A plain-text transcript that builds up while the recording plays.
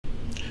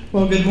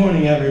Well, good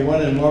morning,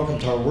 everyone, and welcome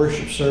to our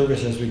worship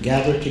service as we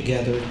gather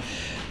together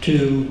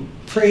to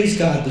praise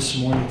God this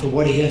morning for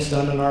what He has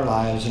done in our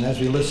lives and as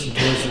we listen to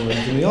His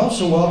words. And we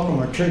also welcome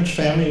our church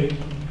family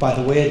by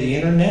the way of the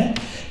internet.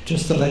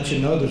 Just to let you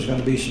know, there's going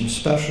to be some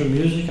special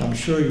music I'm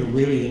sure you'll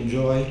really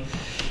enjoy,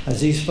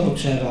 as these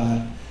folks have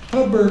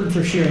a burden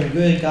for sharing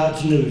good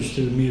God's news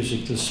through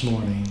music this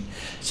morning.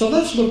 So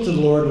let's look to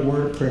the Lord in a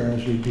word of prayer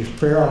as we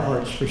prepare our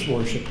hearts for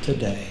worship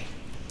today.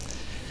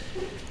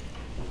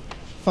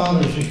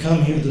 Father, as we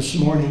come here this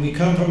morning, we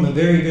come from a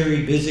very,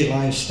 very busy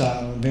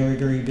lifestyle, a very,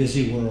 very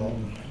busy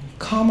world.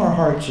 Calm our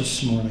hearts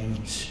this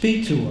morning.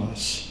 Speak to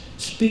us.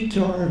 Speak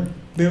to our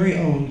very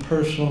own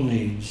personal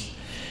needs.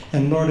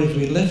 And Lord, as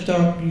we lift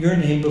up your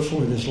name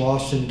before this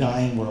lost and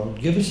dying world,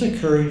 give us the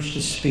courage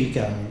to speak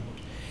out,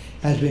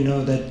 as we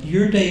know that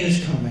your day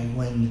is coming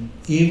when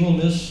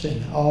evilness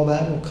and all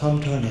that will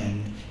come to an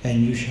end,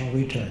 and you shall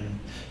return.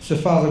 So,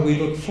 Father, we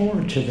look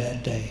forward to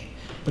that day.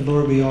 But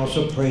Lord, we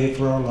also pray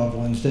for our loved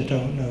ones that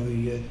don't know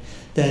you yet,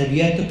 that have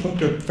yet to put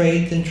their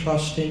faith and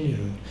trust in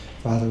you.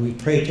 Father, we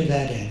pray to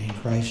that end. In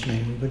Christ's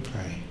name we would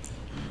pray.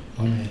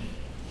 Amen.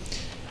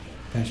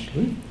 Pastor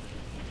Luke.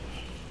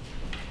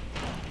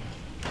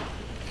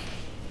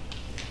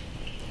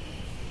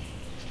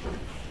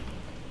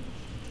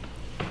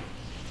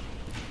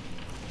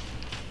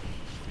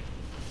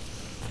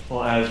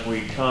 Well, as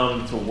we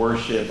come to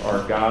worship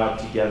our God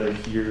together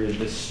here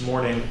this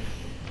morning,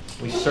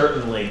 we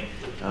certainly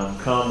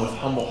come with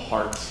humble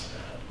hearts,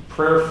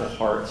 prayerful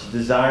hearts,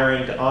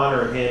 desiring to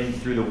honor Him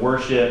through the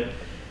worship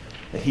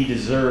that He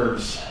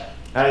deserves.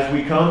 As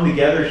we come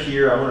together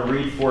here, I want to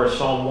read for us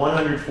Psalm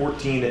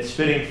 114 that's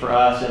fitting for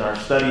us in our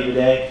study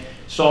today.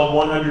 Psalm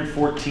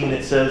 114,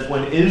 it says,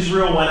 "When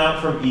Israel went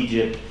out from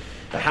Egypt,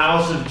 the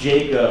house of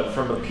Jacob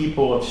from a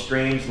people of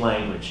strange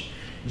language,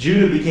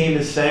 Judah became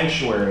His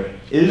sanctuary,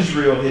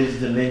 Israel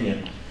His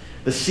dominion.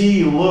 The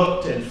sea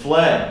looked and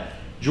fled,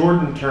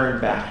 Jordan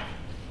turned back.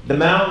 The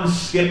mountains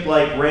skipped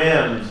like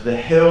rams, the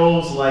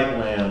hills like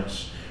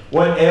lambs.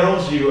 What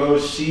ails you, O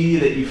sea,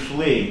 that you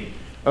flee?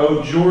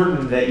 O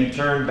Jordan, that you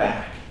turn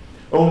back?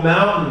 O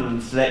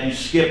mountains, that you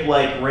skip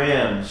like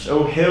rams?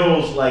 O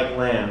hills like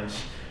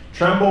lambs?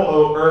 Tremble,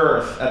 O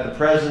earth, at the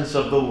presence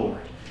of the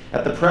Lord,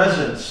 at the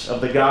presence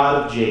of the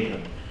God of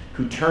Jacob,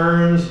 who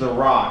turns the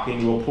rock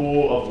into a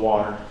pool of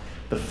water,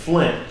 the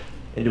flint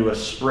into a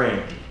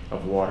spring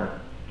of water."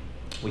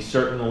 We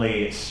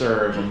certainly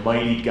serve a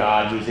mighty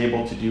God who is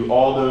able to do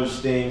all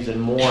those things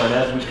and more. And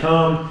as we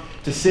come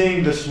to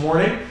sing this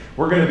morning,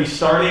 we're going to be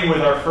starting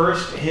with our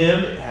first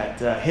hymn at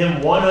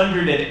hymn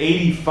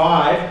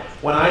 185,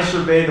 "When I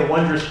Survey the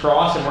Wondrous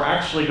Cross," and we're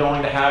actually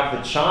going to have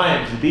the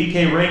chimes, the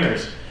BK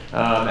ringers,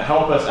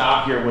 help us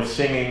out here with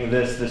singing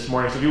this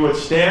morning. So if you would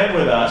stand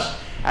with us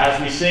as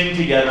we sing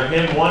together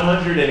hymn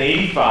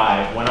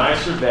 185, "When I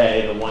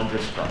Survey the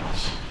Wondrous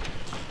Cross."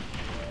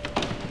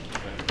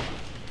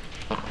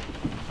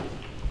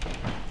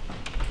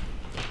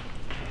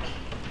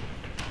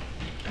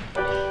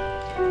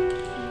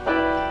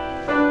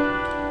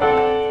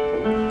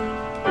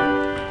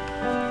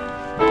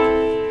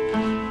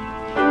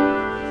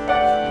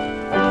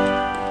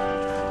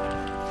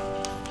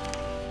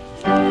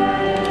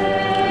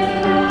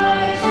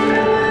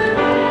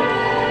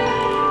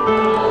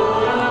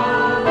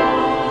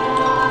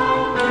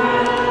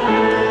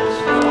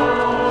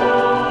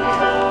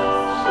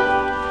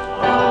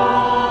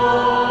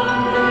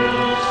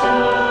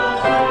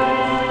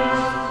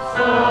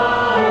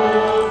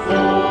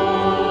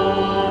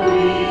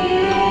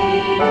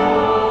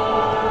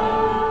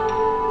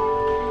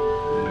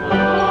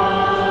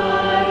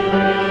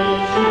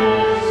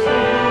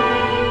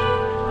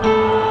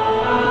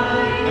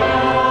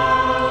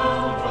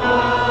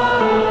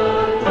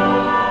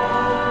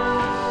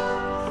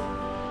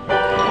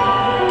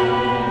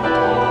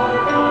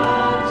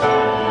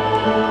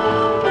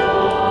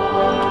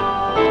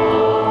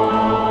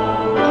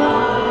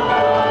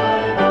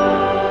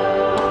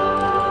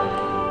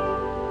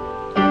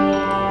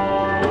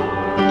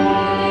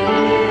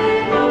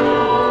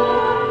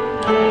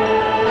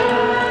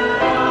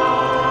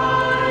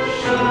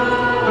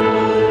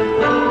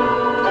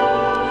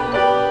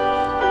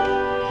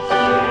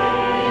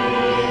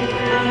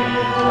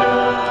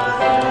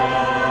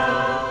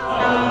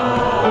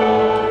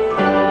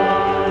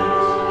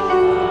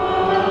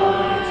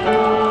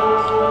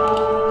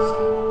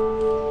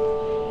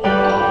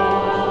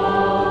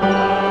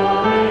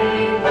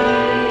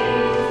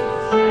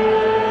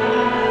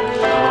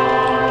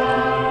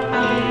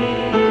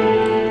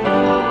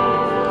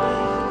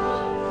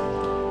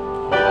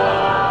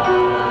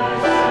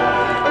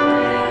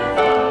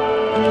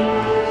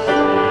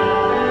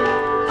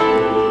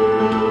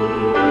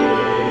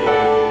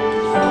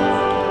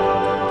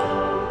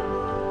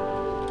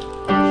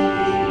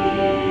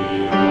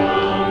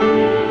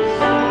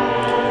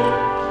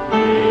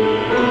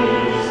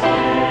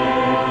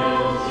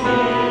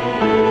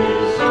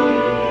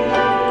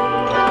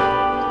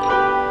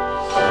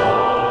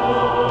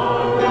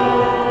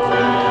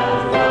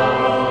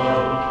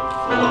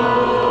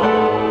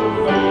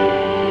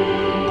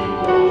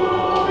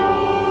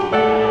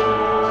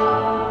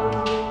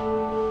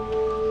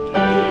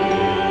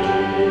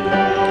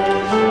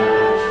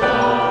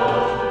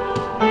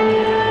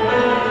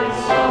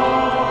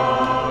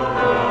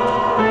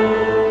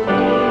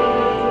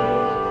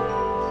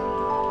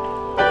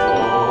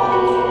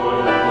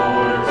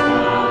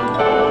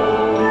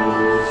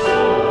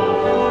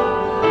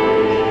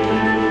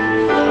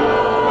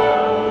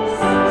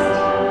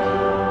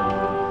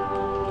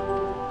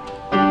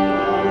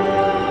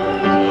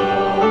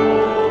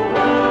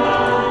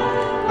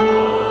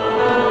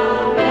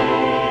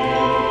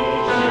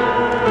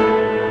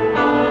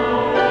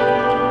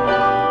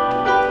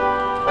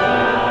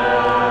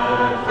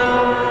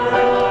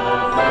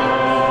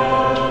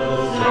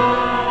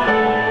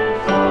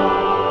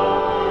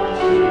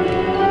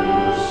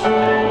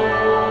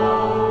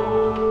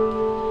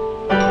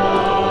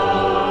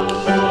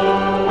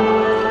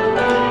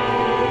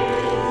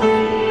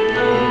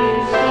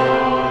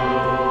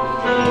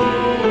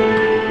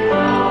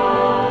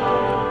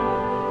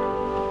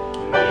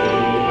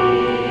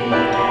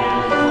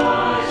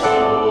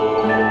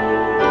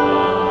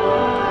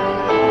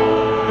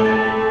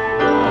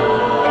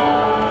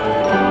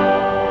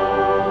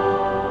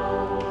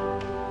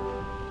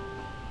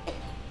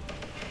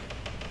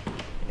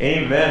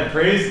 Amen.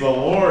 Praise the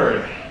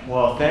Lord.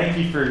 Well, thank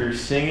you for your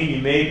singing.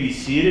 You may be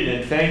seated,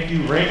 and thank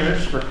you,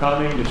 ringers, for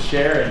coming to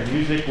share in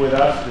music with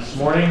us this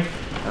morning.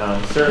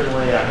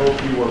 Certainly, I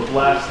hope you were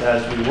blessed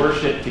as we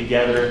worship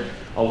together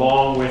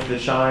along with the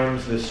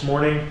chimes this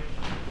morning.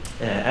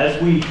 As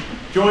we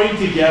join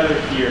together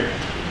here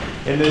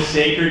in this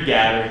sacred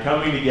gathering,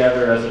 coming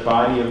together as a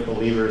body of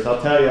believers,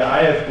 I'll tell you, I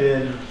have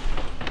been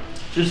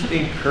just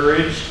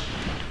encouraged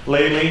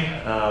lately.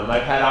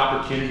 I've had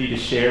opportunity to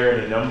share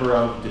in a number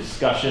of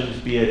discussions,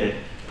 be it at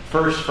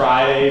First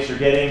Fridays or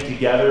getting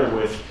together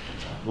with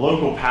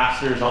local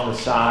pastors on the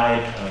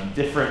side,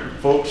 different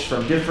folks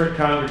from different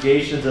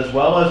congregations as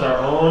well as our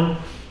own,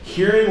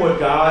 hearing what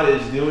God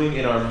is doing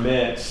in our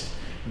midst.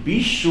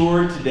 Be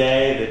sure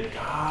today that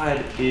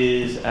God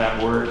is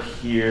at work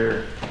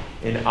here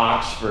in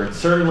Oxford.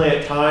 Certainly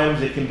at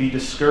times it can be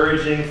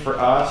discouraging for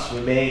us. We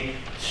may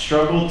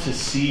struggle to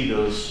see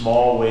those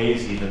small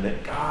ways even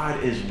that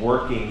God is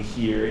working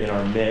here in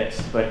our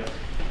midst. But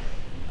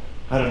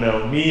I don't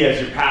know, me as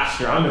your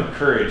pastor, I'm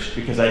encouraged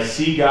because I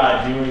see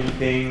God doing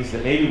things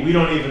that maybe we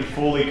don't even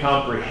fully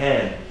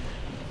comprehend.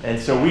 And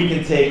so we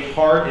can take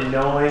heart in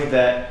knowing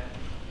that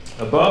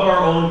above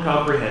our own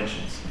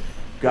comprehensions,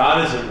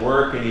 God is at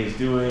work and He is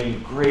doing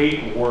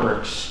great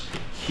works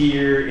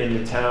here in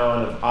the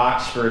town of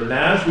Oxford. And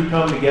as we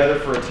come together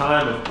for a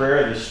time of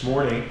prayer this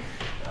morning,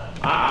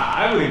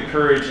 I would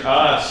encourage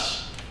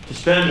us to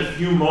spend a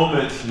few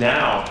moments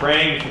now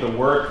praying for the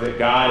work that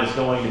God is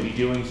going to be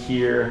doing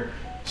here,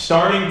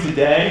 starting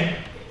today,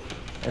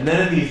 and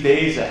then in these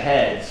days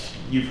ahead.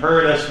 You've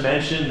heard us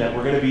mention that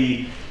we're going to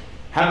be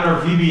having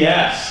our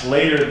VBS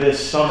later this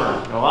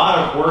summer. And a lot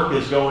of work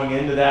is going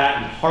into that,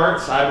 and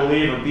hearts, I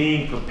believe, are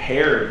being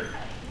prepared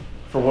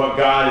for what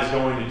God is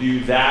going to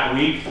do that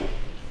week.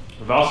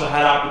 We've also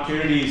had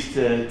opportunities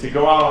to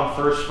go out on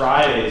First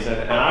Fridays,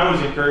 and I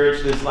was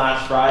encouraged this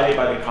last Friday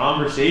by the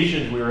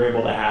conversations we were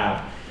able to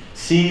have,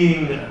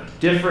 seeing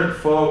different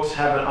folks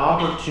have an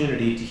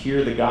opportunity to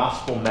hear the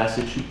gospel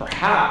message who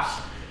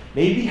perhaps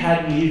maybe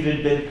hadn't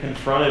even been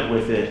confronted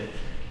with it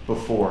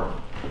before.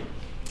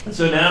 And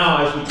so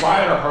now, as we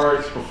quiet our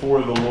hearts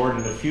before the Lord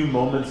in a few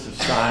moments of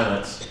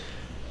silence,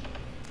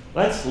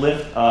 let's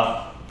lift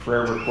up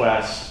prayer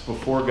requests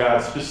before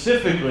God,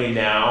 specifically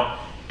now,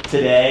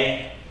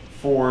 today,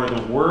 for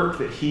the work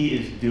that He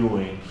is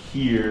doing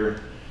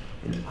here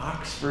in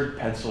Oxford,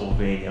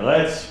 Pennsylvania.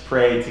 Let's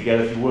pray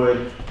together, if you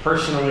would,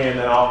 personally, and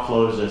then I'll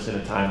close us in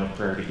a time of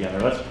prayer together.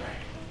 Let's pray.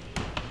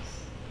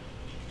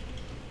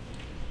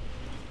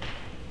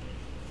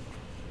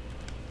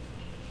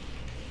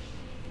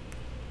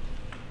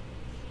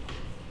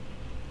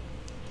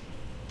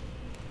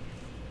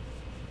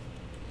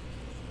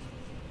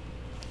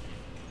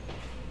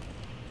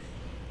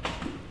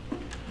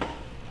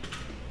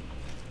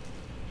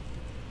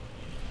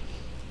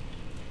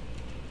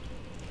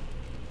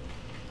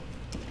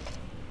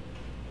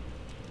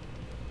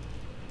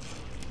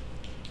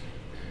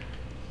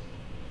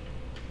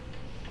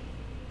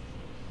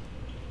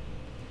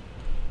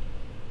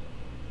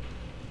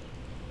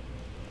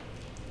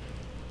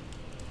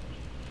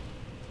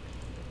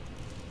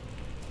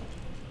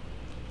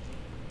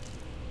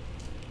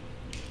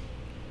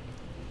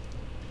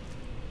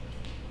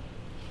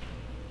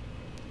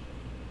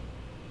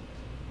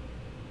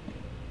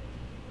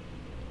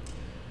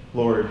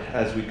 Lord,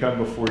 as we come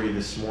before you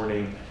this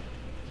morning,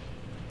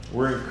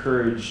 we're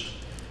encouraged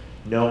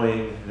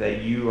knowing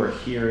that you are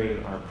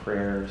hearing our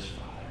prayers,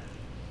 Father.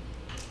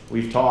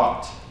 We've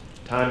talked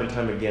time and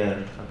time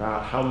again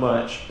about how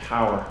much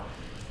power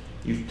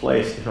you've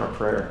placed in our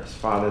prayers,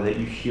 Father, that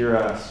you hear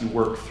us, you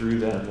work through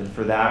them, and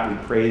for that we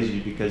praise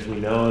you because we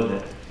know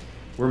that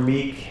we're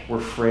meek, we're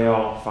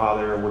frail,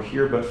 Father, we're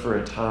here but for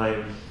a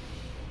time,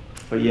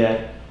 but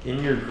yet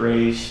in your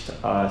grace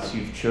to us,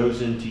 you've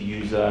chosen to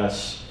use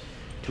us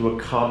to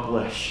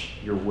accomplish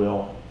your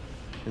will.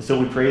 And so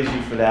we praise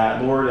you for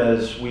that. Lord,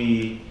 as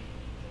we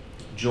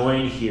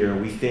join here,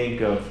 we think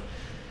of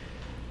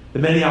the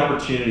many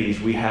opportunities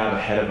we have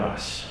ahead of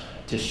us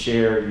to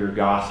share your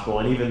gospel,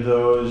 and even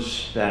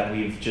those that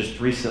we've just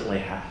recently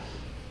had.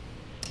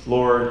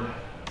 Lord,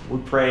 we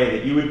pray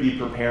that you would be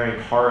preparing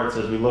hearts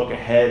as we look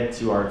ahead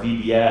to our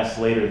VBS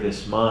later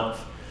this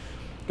month.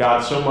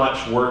 God, so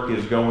much work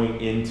is going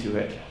into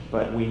it,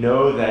 but we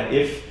know that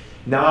if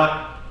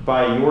not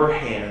by your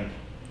hand,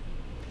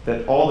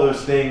 that all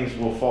those things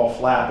will fall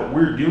flat. But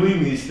we're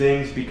doing these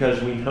things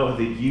because we know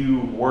that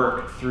you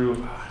work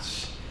through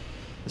us.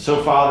 And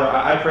so, Father,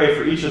 I pray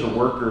for each of the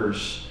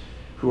workers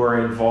who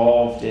are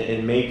involved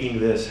in making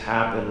this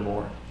happen,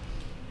 Lord.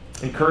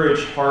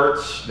 Encourage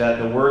hearts that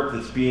the work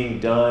that's being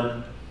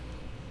done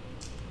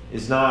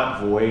is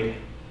not void,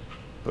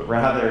 but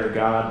rather,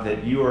 God,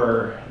 that you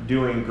are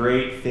doing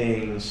great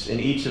things in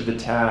each of the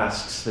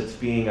tasks that's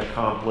being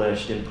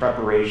accomplished in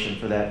preparation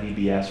for that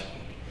VBS week.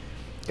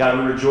 God,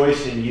 we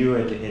rejoice in you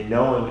and in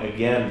knowing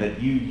again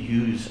that you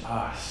use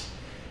us.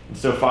 And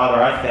so,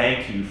 Father, I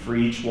thank you for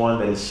each one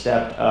that has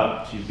stepped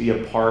up to be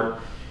a part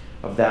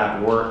of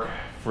that work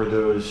for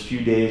those few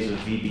days of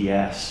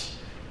VBS.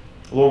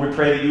 Lord, we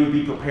pray that you would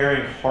be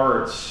preparing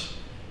hearts,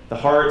 the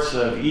hearts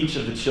of each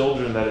of the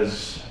children that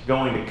is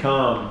going to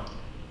come.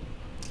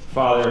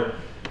 Father,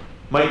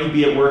 might you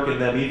be at work in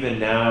them even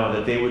now,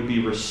 that they would be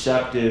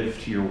receptive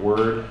to your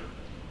word,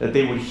 that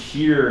they would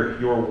hear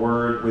your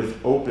word with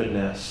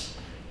openness,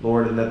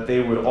 Lord, and that they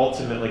would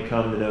ultimately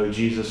come to know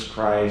Jesus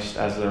Christ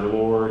as their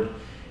Lord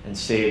and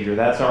Savior.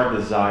 That's our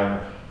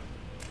desire.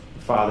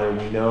 Father,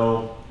 we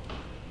know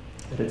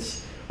that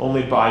it's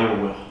only by your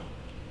will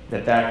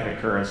that that can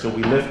occur. And so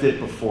we lift it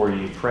before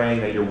you,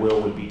 praying that your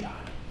will would be done.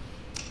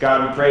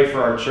 God, we pray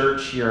for our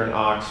church here in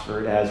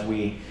Oxford as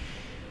we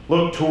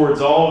look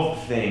towards all of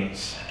the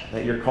things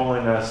that you're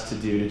calling us to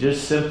do, to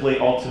just simply,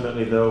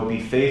 ultimately, though,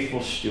 be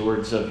faithful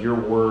stewards of your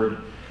word.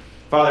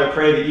 Father, I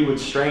pray that you would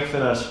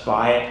strengthen us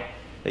by it,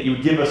 that you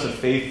would give us a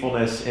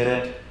faithfulness in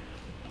it,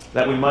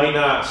 that we might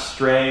not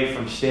stray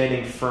from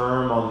standing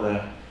firm on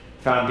the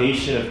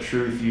foundation of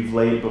truth you've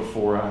laid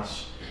before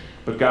us.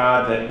 But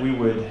God, that we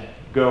would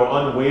go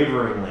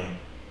unwaveringly,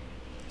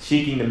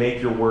 seeking to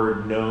make your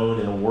word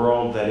known in a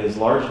world that is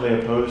largely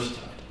opposed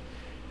to it.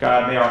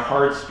 God, may our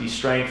hearts be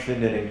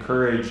strengthened and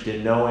encouraged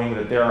in knowing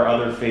that there are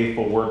other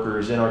faithful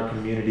workers in our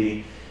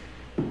community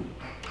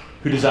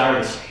who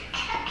desire the same.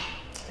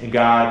 And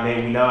God,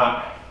 may we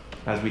not,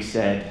 as we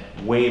said,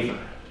 waver,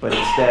 but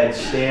instead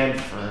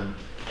stand firm,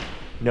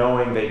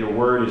 knowing that your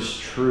word is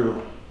true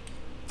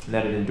and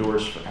that it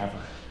endures forever.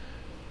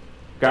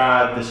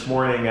 God, this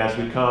morning as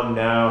we come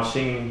now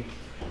singing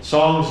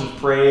songs of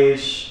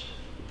praise,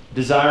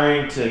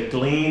 desiring to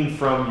glean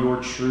from your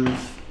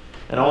truth,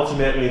 and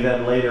ultimately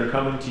then later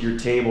coming to your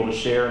table to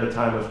share in a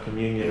time of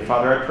communion.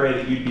 Father, I pray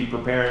that you'd be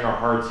preparing our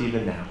hearts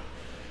even now.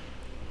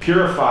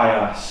 Purify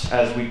us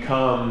as we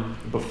come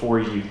before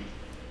you.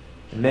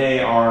 And may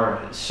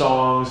our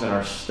songs and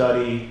our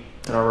study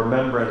and our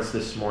remembrance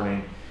this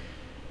morning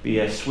be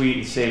a sweet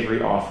and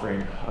savory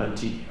offering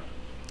unto you.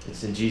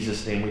 It's in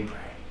Jesus' name we pray.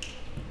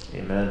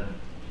 Amen.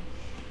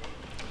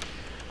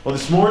 Well,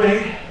 this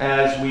morning,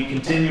 as we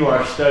continue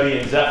our study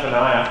in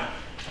Zephaniah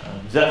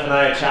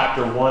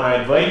chapter 1,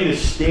 I invite you to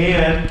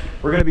stand.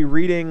 We're going to be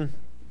reading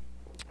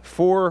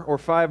 4 or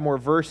 5 more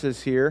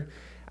verses here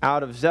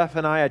out of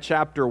Zephaniah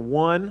chapter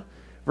 1,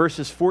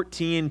 verses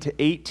 14 to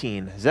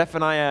 18.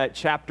 Zephaniah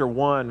chapter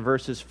 1,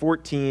 verses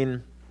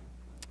 14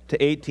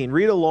 to 18.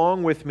 Read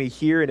along with me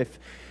here, and if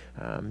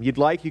you'd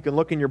like, you can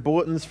look in your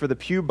bulletins for the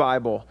Pew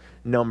Bible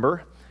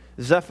number.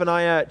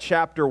 Zephaniah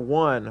chapter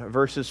 1,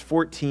 verses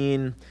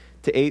 14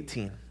 to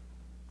 18. It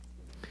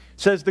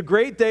says, "The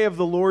great day of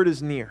the Lord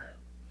is near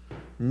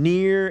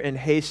and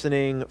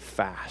hastening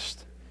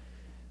fast.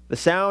 The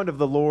sound of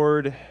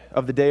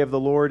the day of the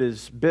Lord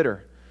is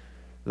bitter.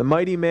 The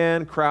mighty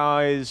man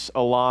cries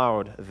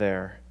aloud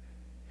there.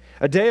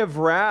 A day of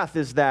wrath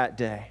is that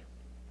day,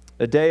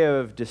 a day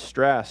of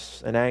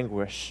distress and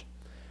anguish,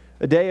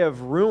 a day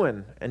of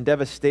ruin and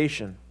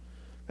devastation,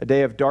 a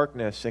day of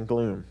darkness and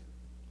gloom,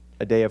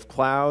 a day of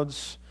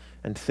clouds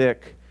and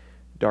thick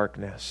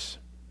darkness.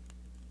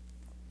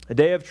 A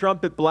day of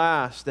trumpet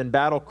blast and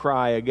battle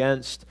cry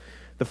against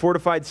the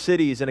fortified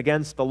cities and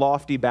against the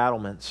lofty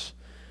battlements.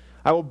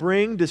 I will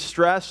bring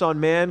distress on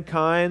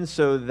mankind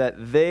so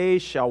that they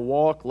shall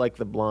walk like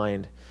the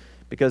blind,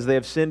 because they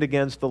have sinned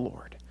against the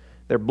Lord.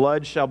 Their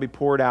blood shall be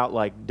poured out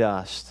like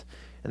dust,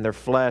 and their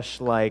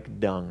flesh like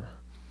dung.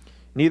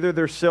 Neither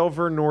their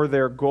silver nor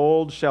their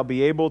gold shall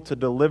be able to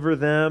deliver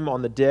them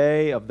on the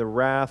day of the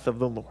wrath of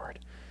the Lord.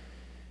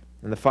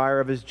 In the fire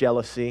of his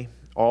jealousy,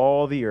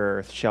 all the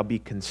earth shall be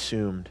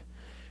consumed.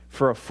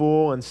 For a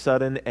full and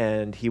sudden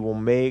end he will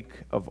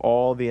make of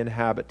all the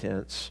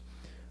inhabitants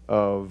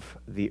of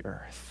the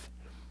earth."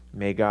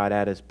 May God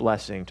add his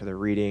blessing to the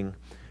reading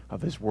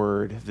of his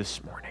word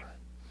this morning.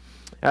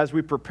 As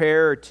we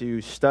prepare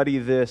to study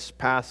this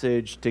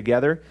passage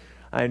together,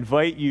 I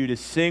invite you to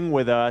sing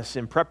with us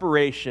in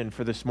preparation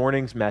for this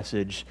morning's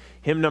message,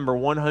 hymn number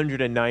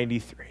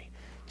 193,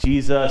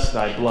 "Jesus,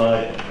 Thy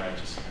Blood and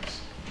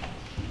Righteousness."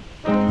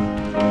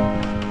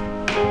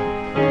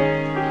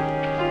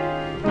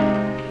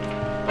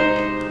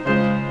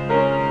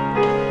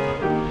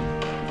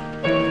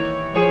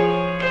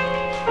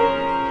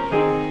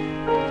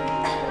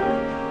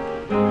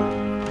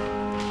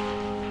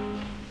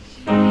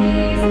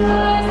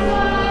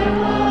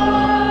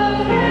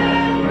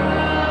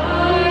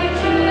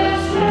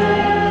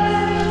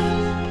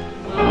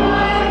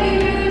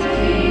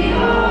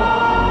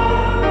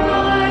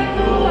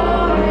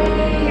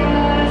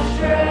 Glorious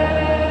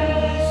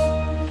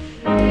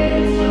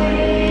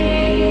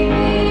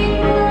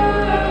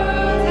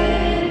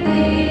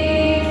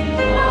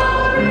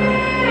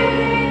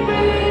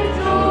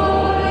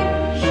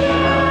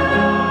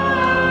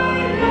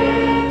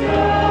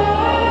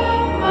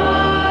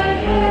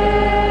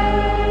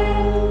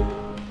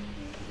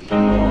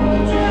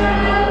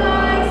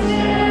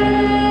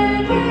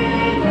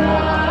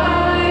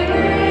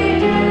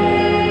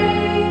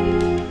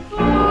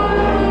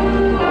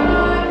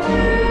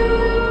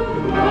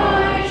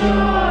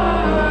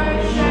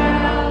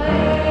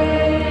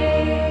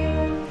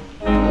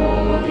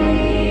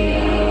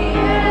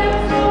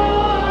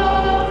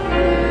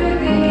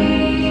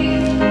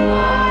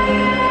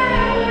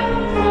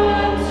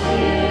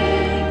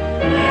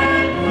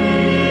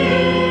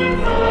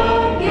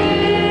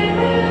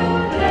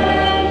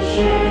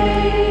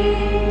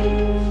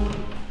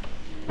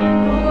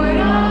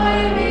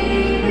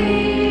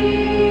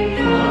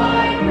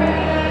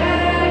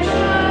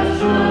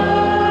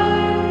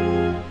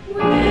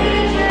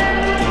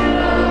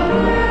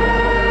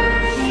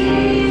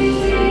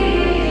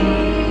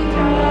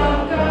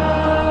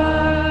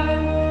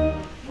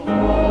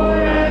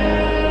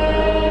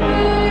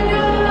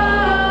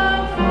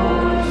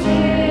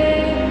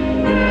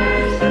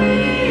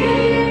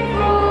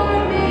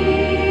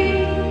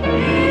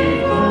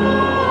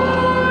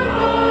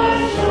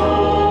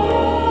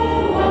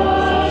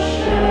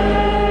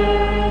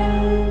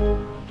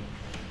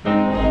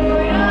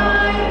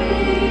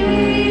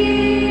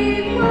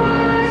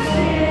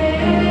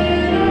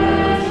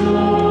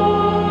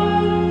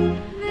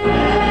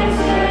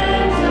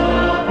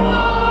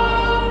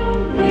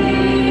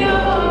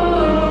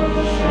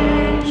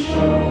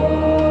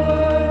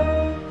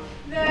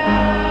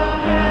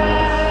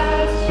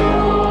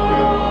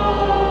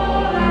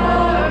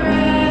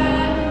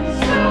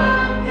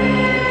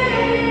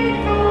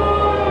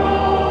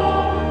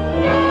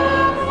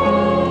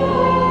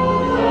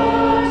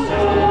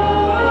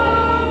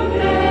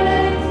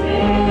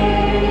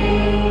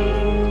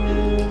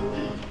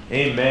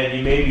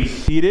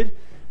seated.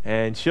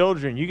 And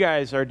children, you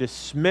guys are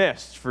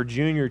dismissed for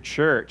junior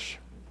church.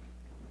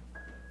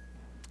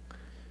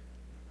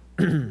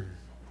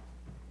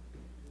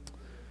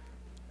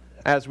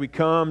 As we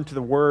come to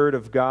the Word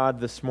of God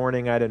this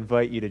morning, I'd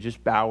invite you to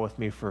just bow with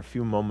me for a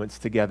few moments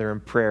together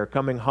in prayer,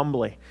 coming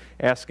humbly,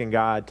 asking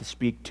God to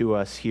speak to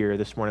us here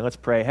this morning. Let's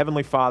pray.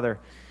 Heavenly Father,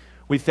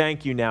 we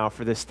thank you now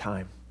for this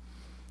time.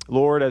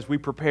 Lord, as we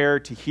prepare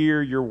to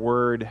hear your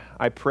word,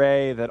 I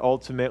pray that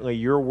ultimately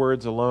your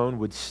words alone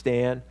would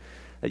stand,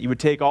 that you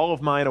would take all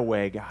of mine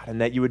away, God, and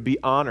that you would be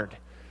honored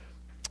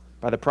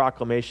by the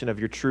proclamation of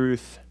your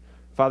truth.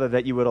 Father,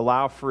 that you would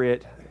allow for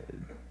it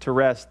to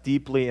rest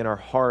deeply in our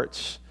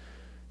hearts,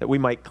 that we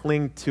might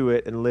cling to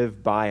it and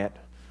live by it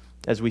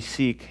as we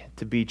seek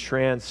to be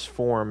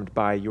transformed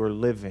by your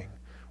living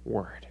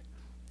word.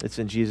 It's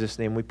in Jesus'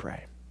 name we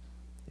pray.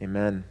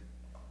 Amen.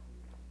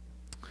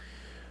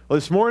 Well,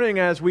 this morning,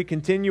 as we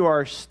continue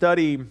our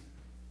study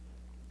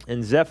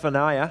in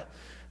Zephaniah,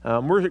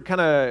 we're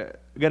kind of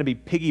going to be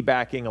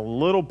piggybacking a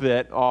little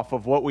bit off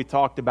of what we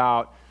talked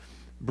about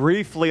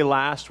briefly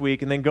last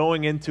week and then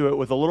going into it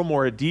with a little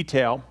more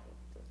detail.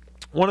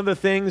 One of the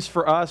things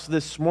for us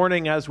this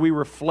morning as we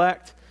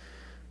reflect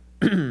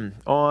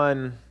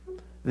on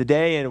the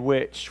day in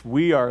which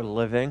we are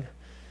living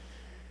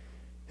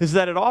is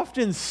that it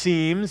often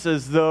seems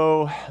as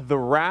though the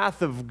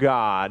wrath of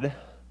God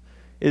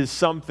is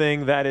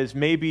something that is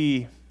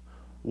maybe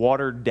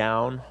watered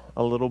down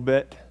a little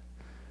bit.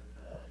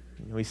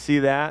 We see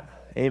that?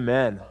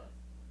 Amen.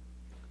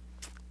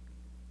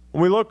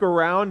 When we look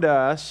around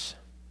us,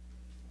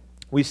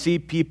 we see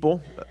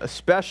people,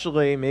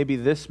 especially maybe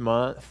this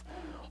month,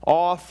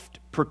 oft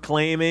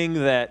proclaiming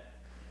that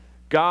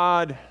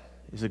God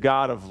is a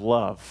God of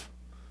love.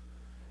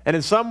 And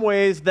in some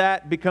ways,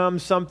 that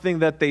becomes something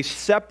that they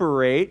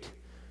separate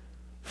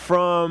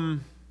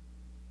from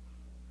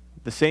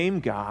the same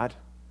God,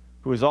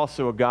 who is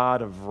also a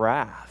God of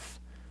wrath.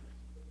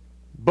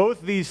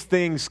 Both these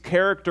things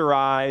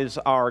characterize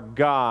our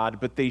God,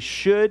 but they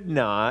should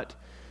not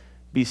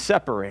be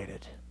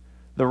separated.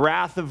 The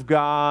wrath of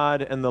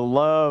God and the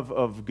love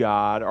of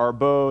God are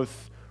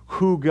both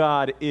who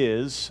God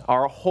is,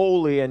 our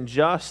holy and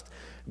just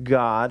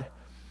God.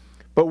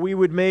 But we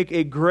would make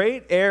a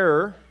great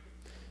error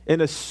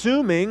in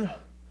assuming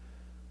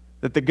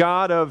that the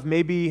God of,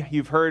 maybe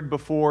you've heard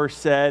before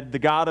said, the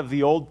God of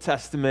the Old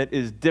Testament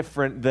is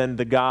different than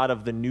the God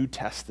of the New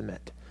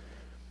Testament.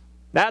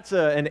 That's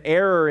an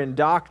error in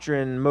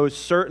doctrine,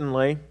 most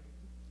certainly,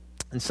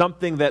 and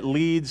something that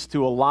leads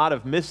to a lot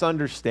of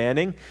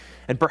misunderstanding,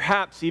 and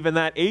perhaps even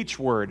that H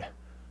word,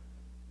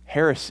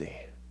 heresy.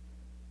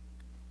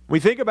 When we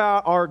think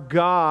about our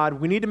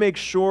God, we need to make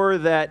sure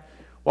that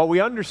while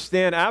we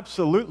understand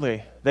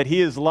absolutely that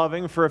he is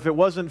loving, for if it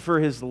wasn't for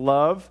his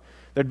love,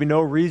 there'd be no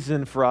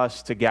reason for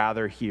us to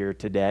gather here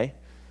today.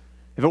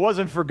 If it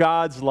wasn't for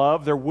God's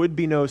love, there would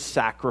be no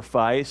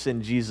sacrifice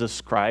in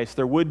Jesus Christ.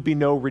 There would be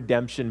no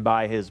redemption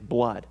by his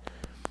blood.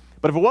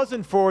 But if it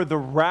wasn't for the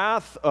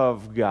wrath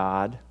of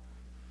God,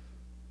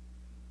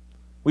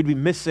 we'd be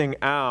missing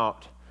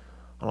out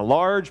on a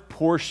large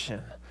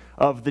portion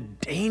of the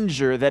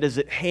danger that is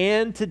at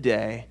hand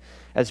today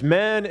as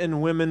men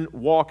and women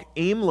walk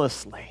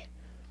aimlessly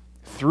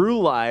through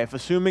life,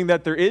 assuming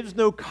that there is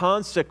no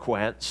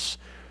consequence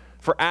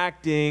for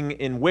acting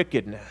in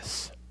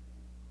wickedness.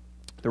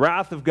 The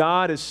wrath of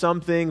God is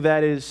something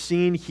that is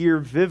seen here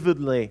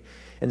vividly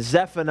in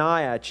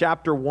Zephaniah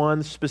chapter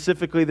 1,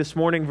 specifically this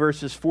morning,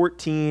 verses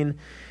 14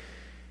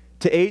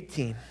 to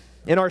 18.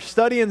 In our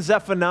study in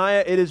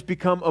Zephaniah, it has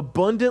become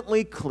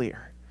abundantly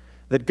clear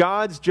that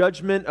God's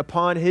judgment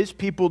upon his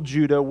people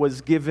Judah was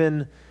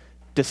given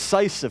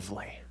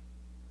decisively,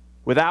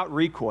 without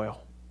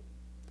recoil.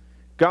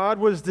 God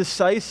was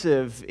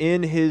decisive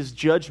in his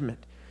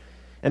judgment.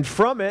 And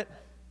from it,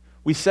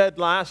 we said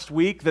last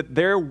week that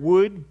there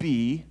would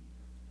be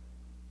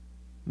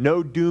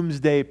no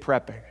doomsday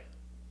prepping.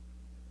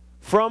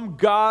 From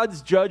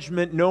God's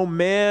judgment, no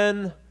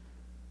man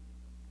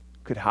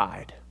could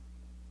hide.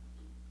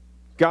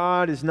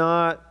 God is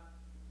not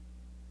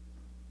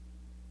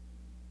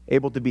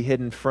able to be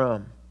hidden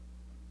from.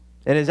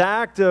 In his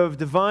act of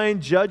divine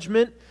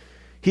judgment,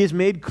 he has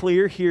made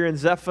clear here in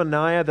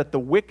Zephaniah that the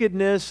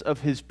wickedness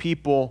of his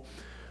people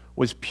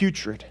was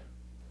putrid.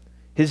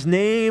 His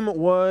name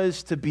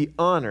was to be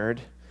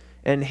honored,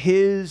 and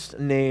his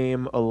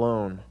name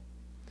alone.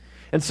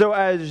 And so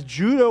as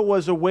Judah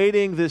was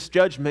awaiting this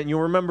judgment,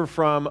 you'll remember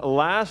from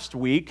last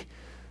week,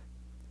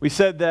 we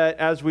said that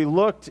as we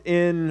looked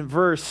in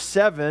verse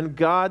 7,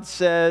 God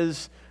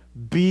says,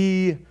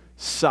 "Be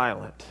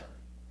silent.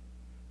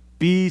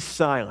 Be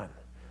silent.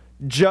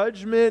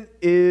 Judgment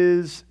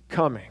is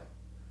coming.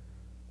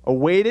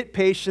 Await it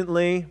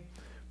patiently,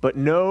 but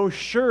know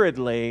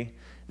assuredly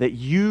that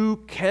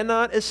you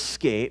cannot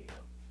escape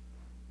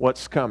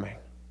what's coming."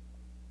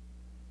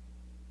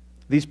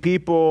 These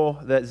people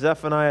that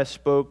Zephaniah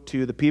spoke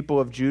to, the people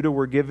of Judah,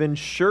 were given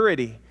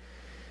surety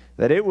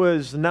that it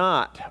was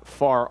not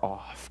far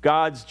off.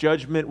 God's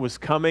judgment was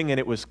coming, and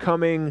it was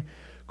coming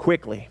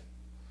quickly.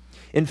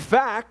 In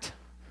fact,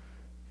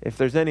 if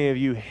there's any of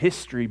you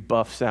history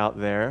buffs out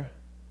there,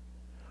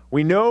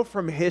 we know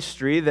from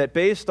history that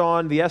based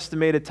on the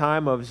estimated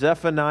time of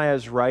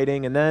Zephaniah's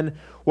writing and then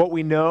what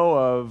we know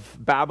of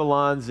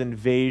Babylon's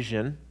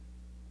invasion,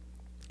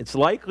 it's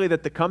likely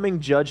that the coming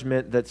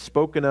judgment that's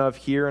spoken of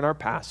here in our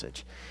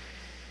passage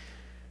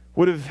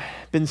would have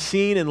been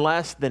seen in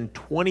less than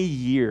 20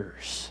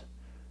 years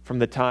from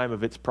the time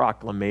of its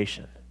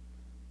proclamation.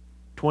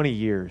 20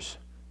 years.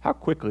 How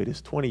quickly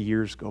does 20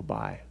 years go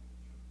by?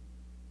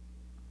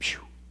 Phew.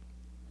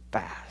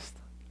 Fast.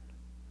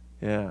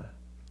 Yeah.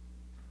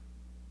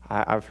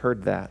 I've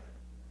heard that.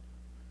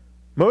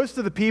 Most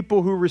of the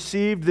people who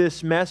received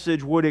this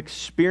message would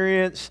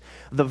experience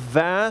the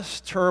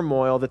vast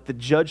turmoil that the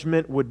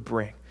judgment would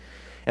bring.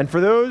 And for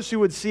those who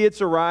would see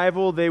its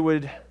arrival, they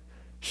would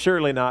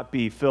surely not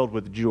be filled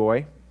with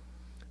joy.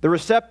 The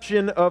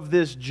reception of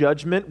this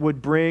judgment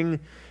would bring,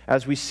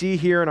 as we see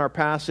here in our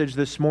passage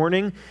this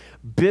morning,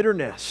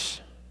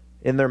 bitterness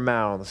in their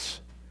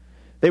mouths.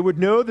 They would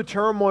know the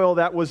turmoil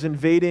that was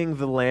invading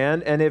the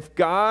land, and if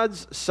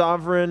God's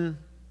sovereign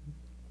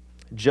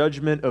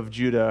judgment of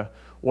Judah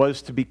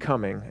was to be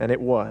coming, and it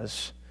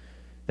was,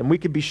 then we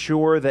could be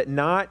sure that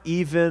not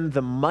even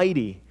the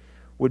mighty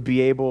would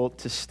be able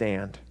to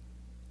stand.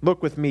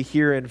 Look with me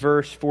here in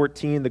verse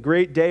 14. The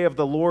great day of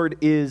the Lord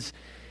is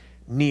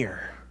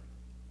near.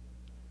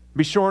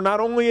 Be sure not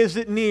only is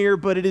it near,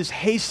 but it is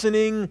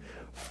hastening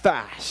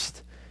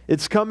fast.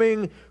 It's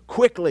coming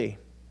quickly.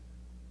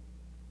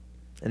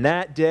 And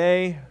that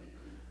day,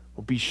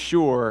 will be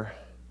sure,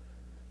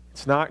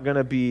 it's not going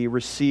to be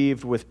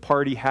received with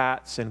party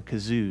hats and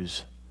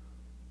kazoos.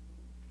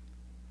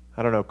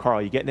 I don't know,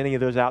 Carl, you getting any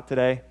of those out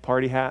today?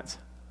 Party hats?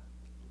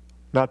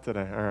 Not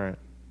today, all right.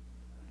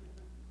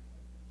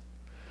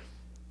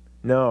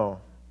 No.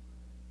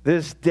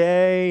 This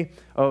day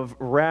of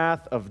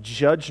wrath, of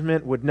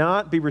judgment, would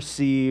not be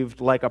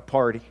received like a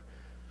party.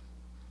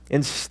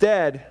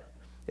 Instead,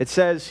 it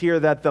says here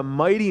that the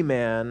mighty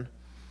man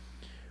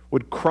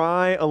would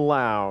cry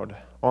aloud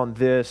on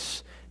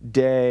this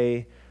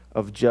day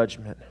of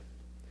judgment.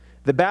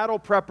 The battle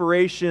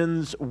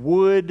preparations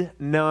would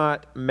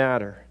not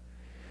matter.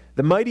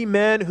 The mighty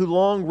men who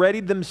long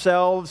readied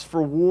themselves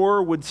for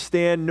war would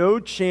stand no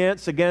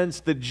chance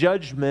against the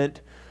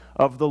judgment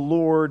of the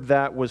Lord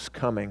that was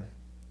coming.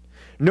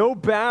 No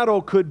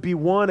battle could be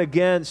won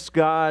against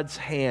God's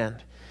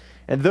hand,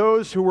 and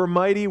those who were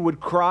mighty would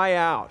cry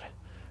out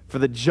for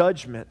the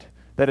judgment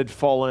that had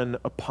fallen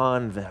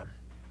upon them.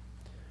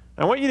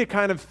 I want you to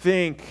kind of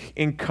think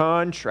in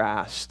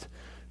contrast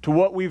to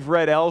what we've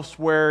read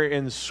elsewhere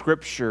in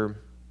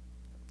Scripture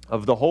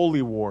of the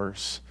holy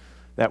wars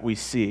that we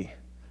see.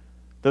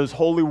 Those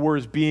holy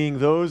wars being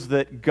those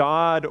that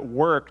God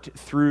worked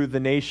through the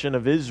nation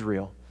of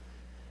Israel.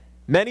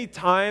 Many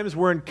times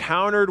we're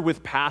encountered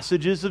with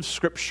passages of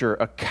Scripture,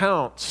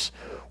 accounts,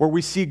 where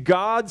we see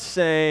God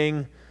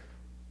saying,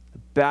 the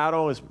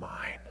battle is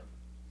mine.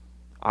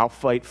 I'll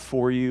fight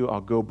for you.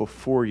 I'll go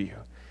before you.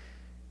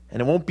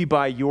 And it won't be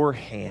by your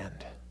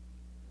hand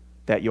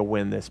that you'll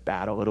win this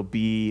battle. It'll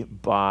be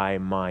by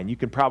mine. You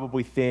can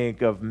probably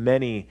think of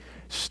many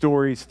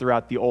stories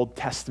throughout the Old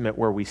Testament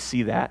where we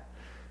see that.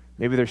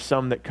 Maybe there's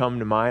some that come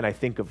to mind. I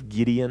think of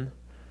Gideon,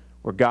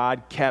 where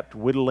God kept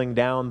whittling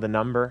down the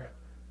number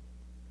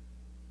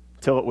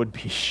till it would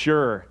be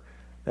sure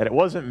that it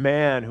wasn't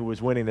man who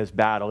was winning this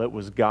battle, it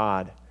was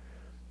God.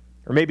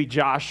 Or maybe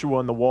Joshua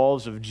on the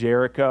walls of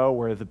Jericho,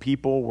 where the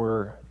people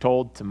were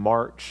told to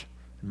march.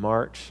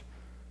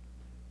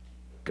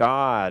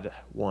 God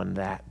won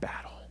that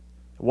battle.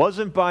 It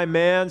wasn't by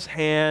man's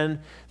hand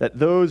that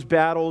those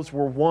battles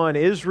were won.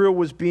 Israel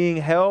was being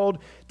held,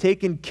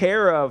 taken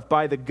care of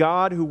by the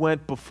God who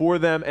went before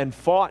them and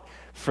fought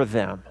for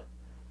them.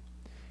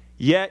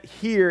 Yet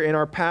here in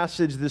our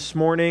passage this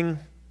morning,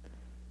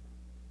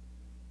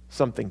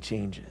 something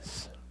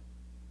changes.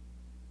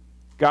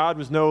 God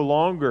was no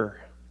longer,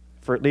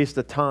 for at least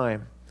a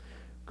time,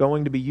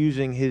 going to be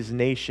using his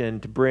nation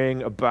to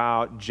bring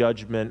about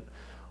judgment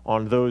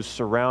on those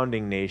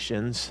surrounding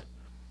nations.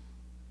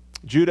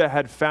 Judah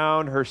had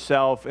found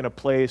herself in a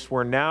place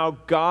where now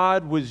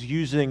God was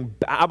using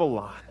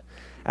Babylon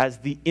as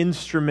the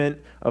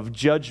instrument of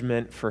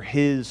judgment for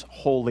his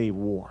holy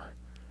war.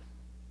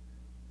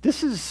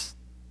 This is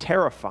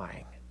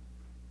terrifying.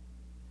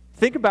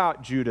 Think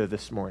about Judah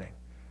this morning.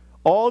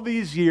 All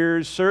these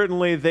years,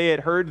 certainly they had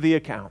heard the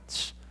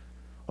accounts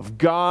of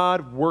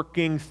God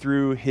working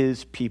through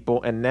his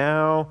people, and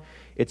now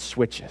it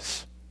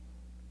switches.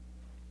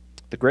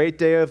 The great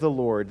day of the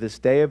Lord, this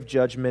day of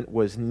judgment,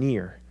 was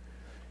near,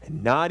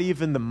 and not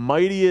even the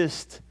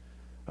mightiest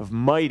of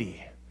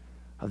mighty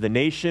of the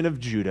nation of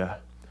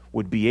Judah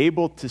would be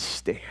able to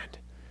stand.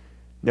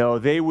 No,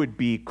 they would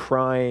be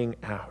crying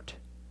out,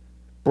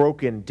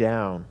 broken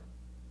down,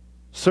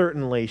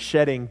 certainly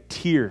shedding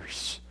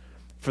tears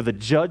for the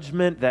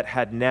judgment that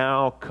had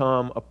now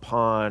come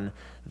upon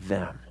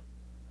them.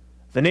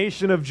 The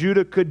nation of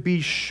Judah could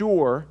be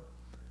sure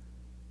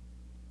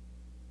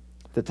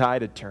the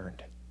tide had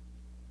turned,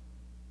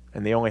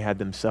 and they only had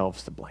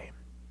themselves to blame.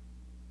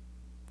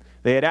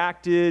 They had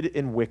acted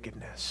in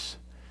wickedness.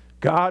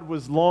 God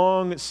was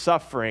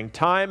long-suffering,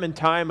 time and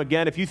time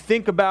again. If you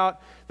think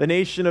about the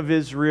nation of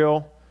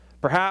Israel,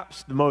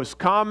 perhaps the most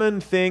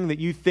common thing that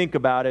you think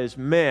about is,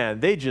 man,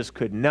 they just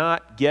could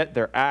not get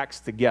their acts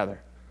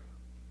together.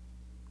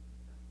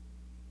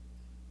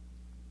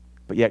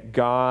 But yet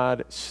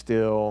God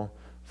still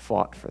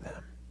fought for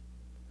them.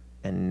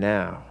 And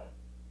now,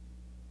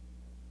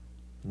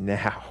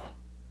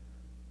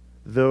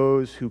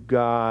 those who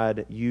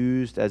God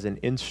used as an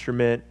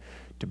instrument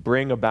to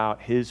bring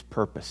about his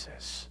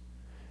purposes,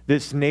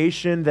 this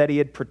nation that he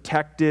had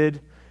protected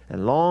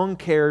and long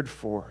cared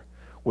for,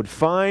 would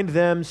find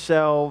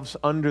themselves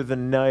under the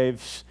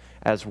knives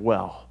as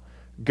well.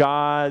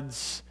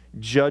 God's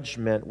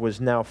judgment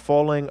was now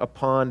falling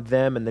upon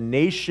them, and the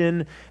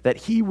nation that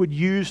he would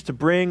use to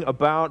bring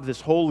about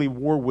this holy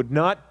war would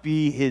not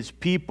be his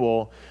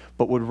people,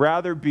 but would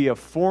rather be a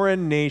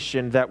foreign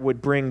nation that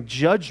would bring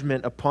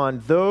judgment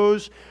upon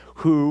those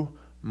who,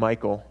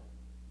 Michael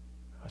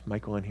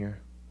in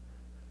here,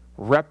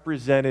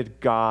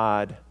 represented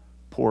God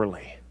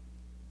poorly.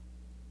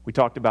 We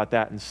talked about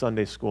that in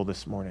Sunday school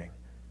this morning.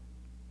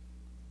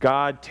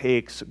 God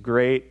takes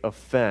great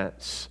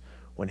offense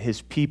when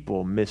his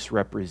people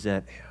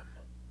misrepresent him.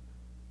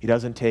 He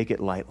doesn't take it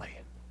lightly.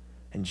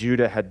 And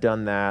Judah had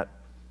done that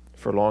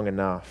for long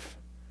enough.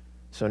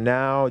 So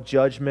now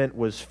judgment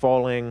was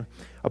falling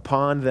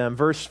upon them.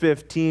 Verse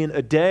 15,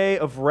 a day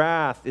of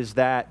wrath is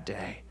that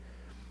day.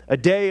 A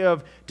day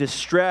of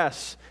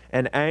distress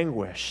and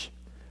anguish.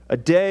 A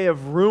day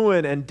of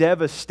ruin and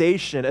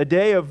devastation. A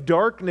day of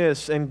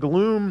darkness and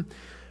gloom.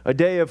 A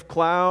day of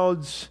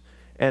clouds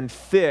and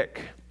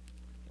thick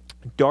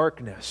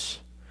darkness.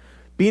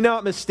 Be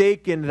not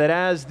mistaken that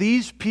as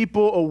these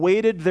people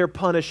awaited their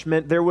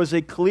punishment, there was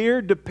a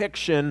clear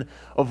depiction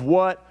of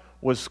what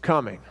was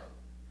coming.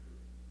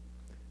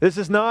 This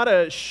is not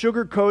a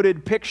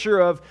sugar-coated picture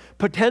of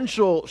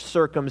potential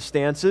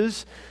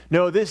circumstances.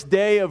 No, this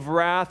day of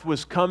wrath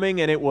was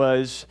coming, and it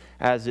was,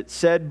 as it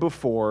said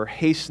before,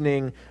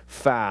 hastening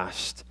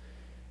fast.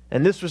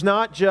 And this was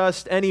not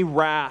just any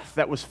wrath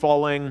that was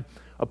falling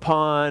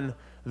upon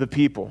the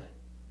people.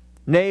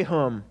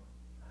 Nahum,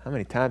 how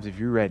many times have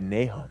you read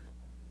Nahum?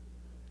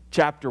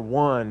 Chapter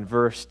 1,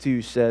 verse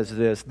 2 says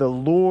this, the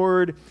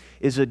Lord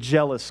is a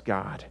jealous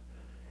God,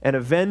 an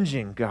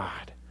avenging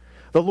God.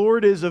 The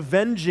Lord is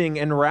avenging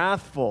and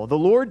wrathful. The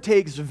Lord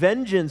takes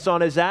vengeance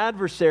on his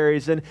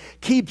adversaries and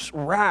keeps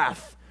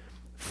wrath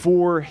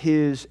for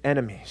his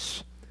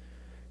enemies.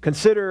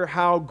 Consider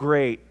how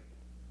great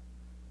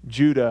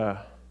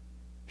Judah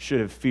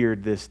should have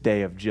feared this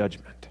day of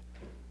judgment.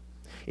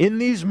 In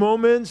these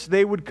moments,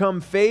 they would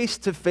come face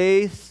to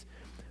face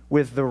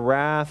with the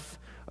wrath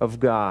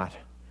of God.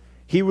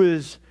 He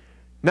was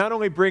not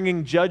only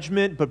bringing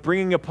judgment, but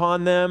bringing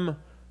upon them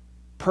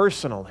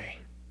personally.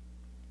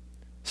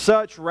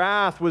 Such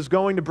wrath was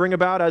going to bring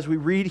about, as we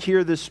read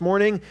here this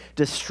morning,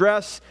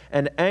 distress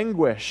and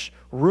anguish,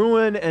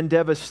 ruin and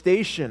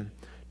devastation,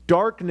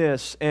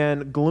 darkness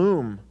and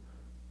gloom.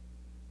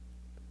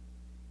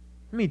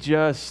 Let me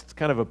just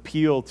kind of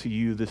appeal to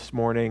you this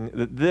morning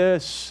that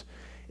this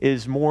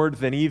is more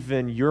than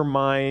even your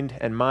mind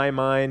and my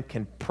mind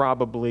can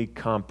probably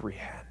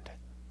comprehend.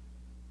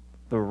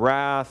 The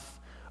wrath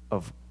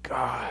of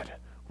God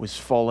was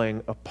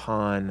falling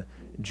upon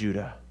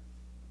Judah.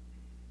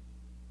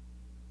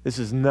 This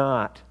is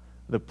not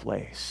the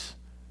place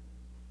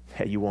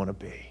that you want to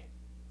be.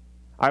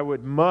 I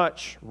would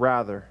much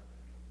rather,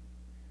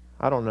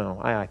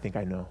 I think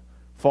I know,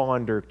 fall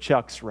under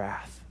Chuck's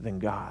wrath than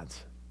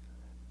God's.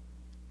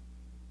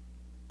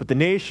 But the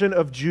nation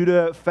of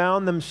Judah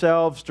found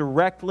themselves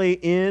directly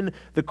in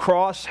the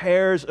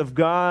crosshairs of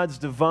God's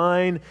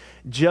divine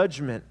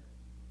judgment.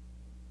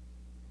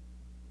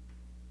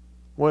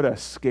 What a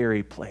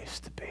scary place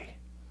to be.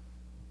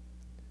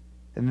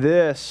 And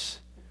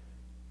this,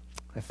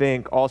 I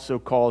think, also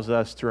calls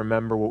us to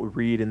remember what we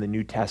read in the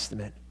New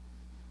Testament.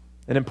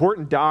 An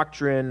important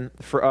doctrine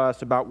for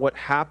us about what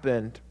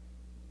happened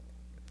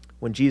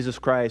when Jesus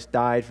Christ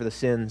died for the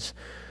sins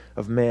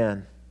of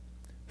man.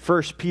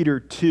 1 Peter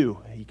 2,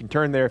 you can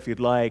turn there if you'd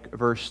like,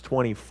 verse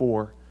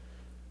 24.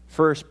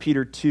 1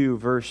 Peter 2,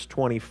 verse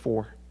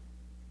 24.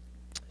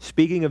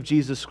 Speaking of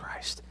Jesus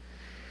Christ,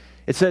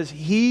 it says,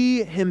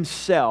 He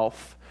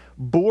himself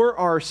bore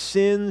our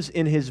sins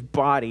in his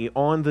body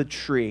on the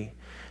tree,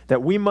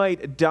 that we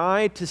might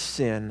die to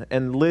sin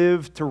and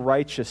live to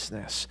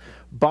righteousness.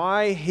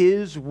 By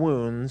his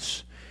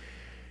wounds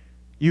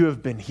you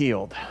have been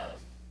healed.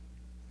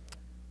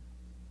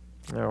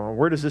 Now,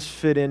 where does this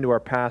fit into our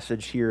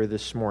passage here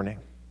this morning?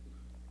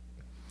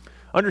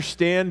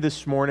 Understand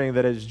this morning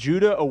that as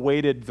Judah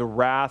awaited the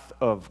wrath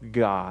of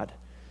God,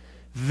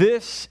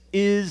 this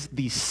is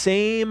the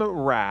same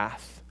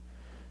wrath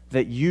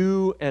that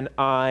you and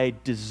I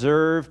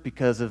deserve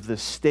because of the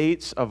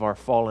states of our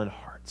fallen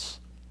hearts.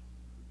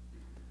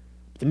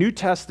 The New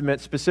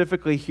Testament,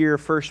 specifically here,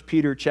 1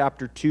 Peter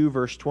chapter 2,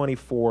 verse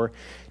 24,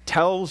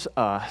 tells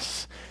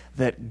us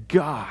that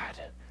God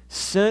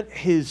sent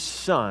his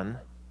Son,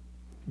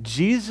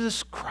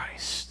 Jesus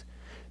Christ,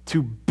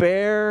 to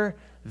bear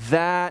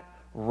that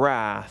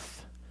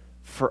wrath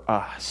for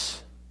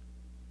us.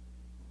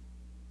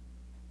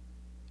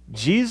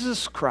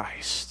 Jesus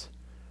Christ,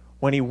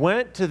 when he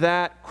went to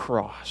that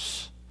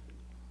cross,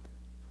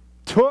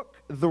 took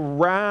the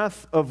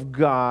wrath of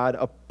God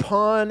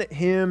upon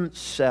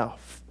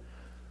himself.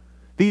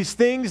 These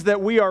things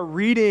that we are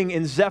reading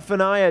in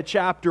Zephaniah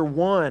chapter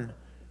 1,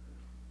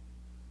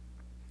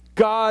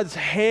 God's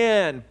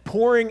hand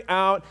pouring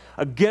out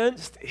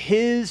against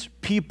his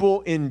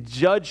people in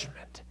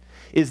judgment,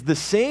 is the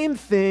same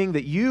thing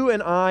that you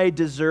and I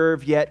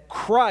deserve, yet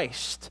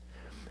Christ,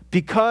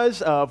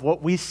 because of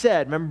what we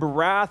said, remember,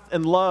 wrath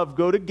and love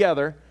go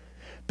together,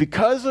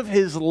 because of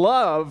his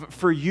love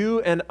for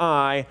you and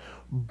I,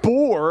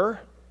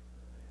 bore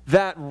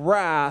that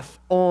wrath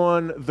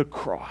on the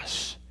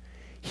cross.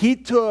 He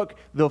took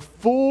the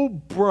full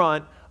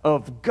brunt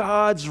of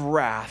God's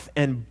wrath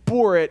and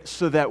bore it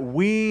so that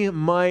we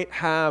might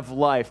have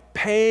life,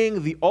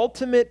 paying the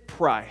ultimate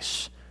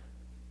price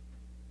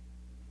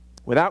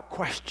without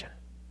question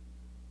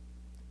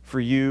for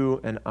you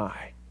and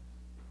I.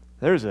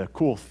 There's a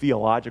cool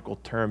theological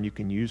term you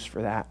can use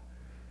for that.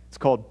 It's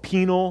called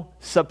penal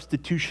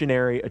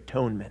substitutionary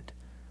atonement.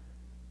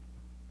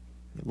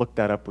 Look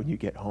that up when you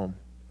get home.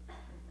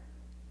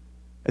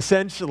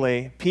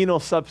 Essentially, penal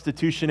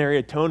substitutionary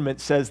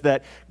atonement says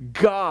that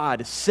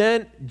God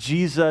sent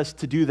Jesus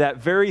to do that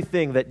very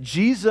thing, that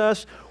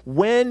Jesus,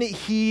 when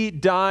he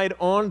died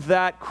on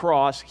that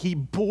cross, he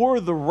bore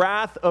the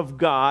wrath of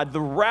God, the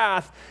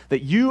wrath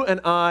that you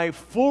and I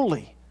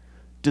fully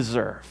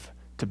deserve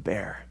to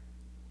bear.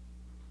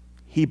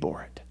 He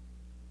bore it.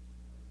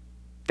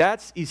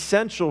 That's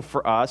essential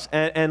for us.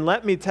 And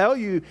let me tell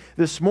you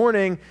this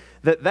morning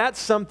that that's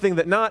something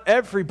that not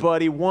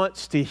everybody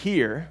wants to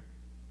hear.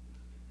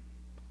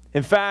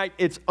 In fact,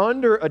 it's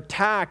under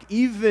attack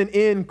even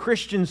in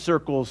Christian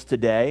circles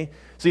today.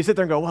 So you sit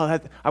there and go,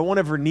 well, I won't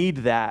ever need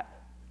that.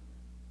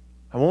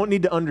 I won't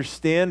need to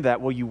understand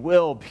that. Well, you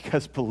will,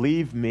 because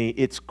believe me,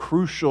 it's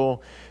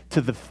crucial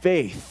to the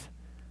faith.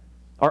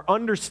 Our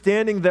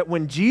understanding that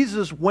when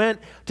Jesus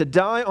went to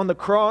die on the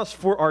cross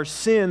for our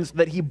sins,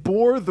 that he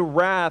bore the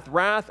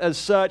wrath as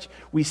such,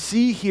 we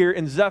see here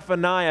in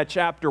Zephaniah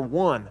chapter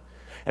 1.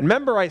 And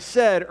remember I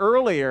said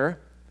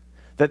earlier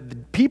that the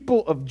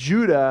people of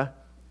Judah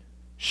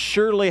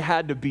surely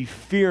had to be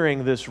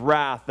fearing this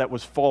wrath that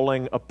was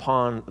falling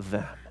upon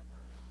them.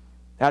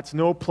 That's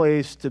no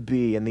place to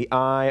be in the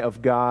eye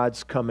of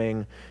God's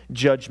coming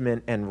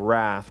judgment and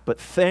wrath. But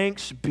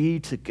thanks be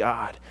to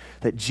God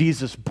that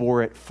Jesus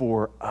bore it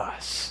for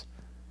us,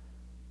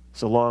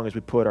 so long as we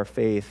put our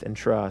faith and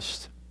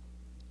trust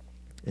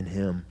in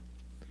him.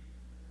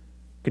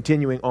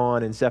 Continuing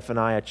on in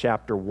Zephaniah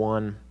chapter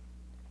 1,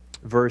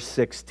 verse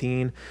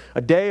 16,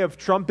 a day of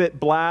trumpet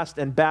blast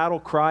and battle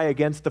cry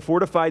against the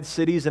fortified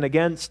cities and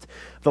against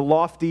the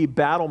lofty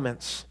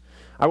battlements.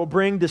 I will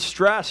bring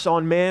distress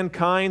on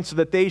mankind so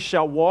that they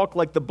shall walk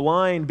like the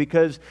blind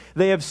because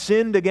they have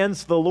sinned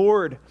against the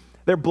Lord.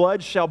 Their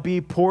blood shall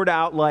be poured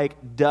out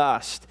like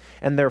dust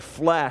and their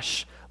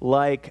flesh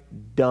like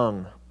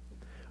dung.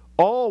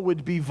 All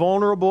would be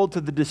vulnerable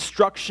to the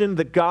destruction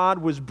that God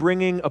was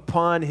bringing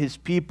upon his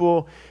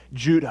people,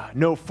 Judah.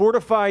 No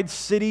fortified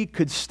city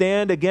could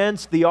stand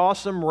against the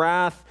awesome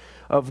wrath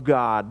of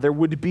God. There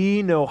would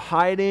be no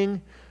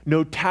hiding.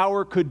 No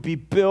tower could be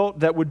built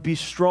that would be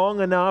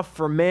strong enough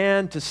for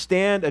man to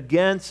stand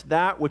against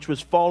that which was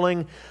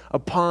falling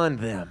upon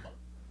them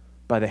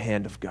by the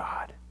hand of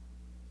God.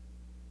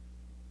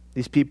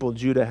 These people,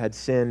 Judah, had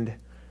sinned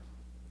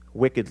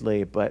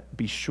wickedly, but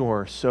be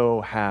sure, so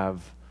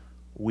have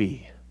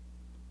we.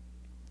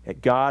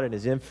 That God in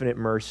his infinite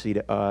mercy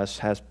to us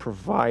has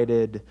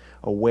provided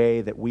a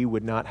way that we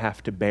would not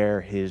have to bear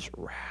his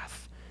wrath.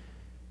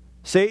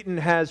 Satan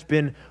has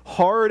been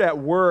hard at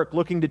work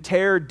looking to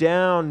tear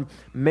down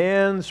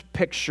man's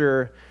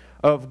picture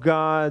of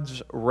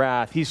God's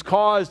wrath. He's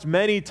caused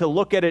many to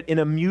look at it in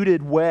a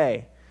muted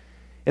way.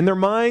 In their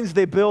minds,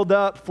 they build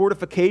up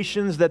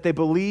fortifications that they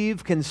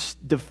believe can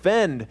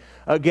defend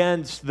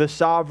against the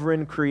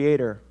sovereign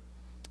Creator.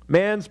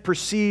 Man's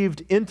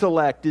perceived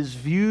intellect is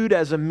viewed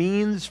as a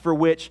means for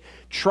which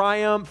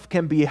triumph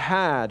can be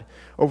had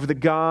over the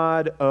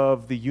God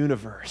of the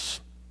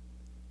universe.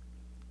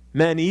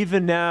 Men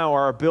even now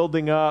are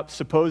building up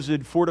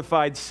supposed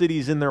fortified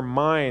cities in their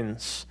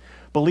minds,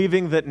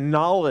 believing that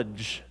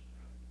knowledge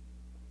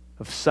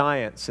of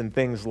science and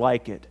things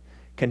like it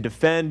can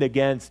defend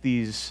against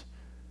these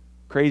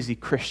crazy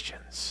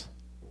Christians.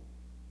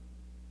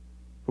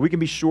 But we can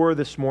be sure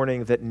this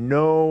morning that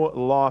no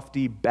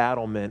lofty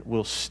battlement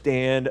will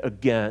stand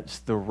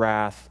against the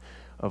wrath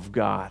of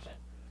God.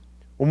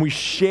 When we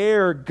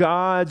share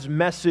God's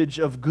message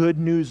of good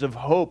news of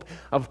hope,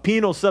 of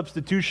penal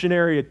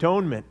substitutionary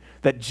atonement,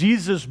 that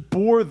Jesus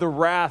bore the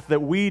wrath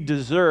that we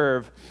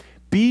deserve,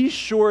 be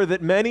sure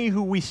that many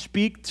who we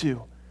speak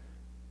to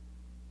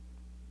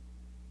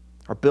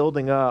are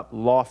building up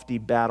lofty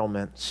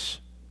battlements.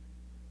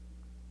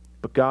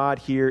 But God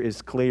here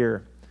is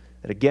clear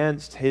that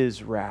against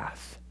his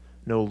wrath,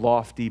 no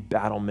lofty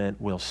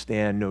battlement will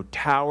stand. No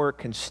tower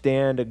can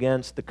stand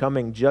against the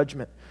coming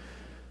judgment.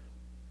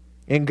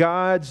 In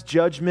God's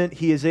judgment,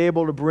 he is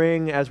able to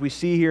bring, as we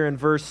see here in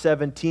verse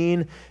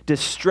 17,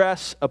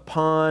 distress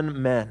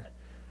upon men.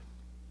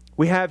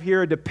 We have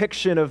here a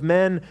depiction of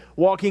men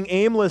walking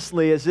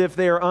aimlessly as if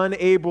they are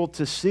unable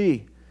to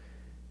see.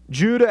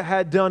 Judah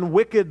had done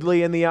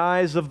wickedly in the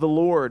eyes of the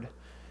Lord,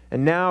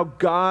 and now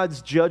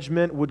God's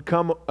judgment would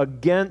come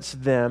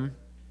against them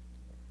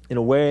in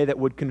a way that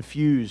would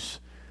confuse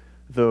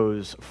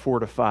those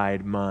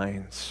fortified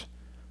minds.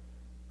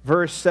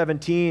 Verse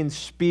 17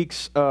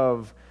 speaks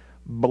of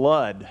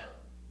blood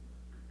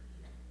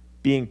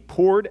being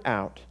poured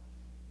out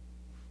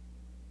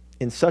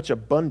in such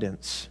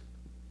abundance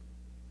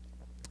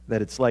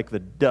that it's like the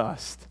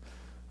dust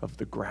of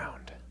the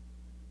ground.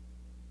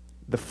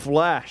 The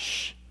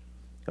flesh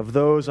of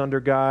those under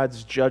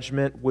God's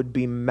judgment would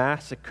be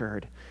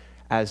massacred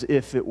as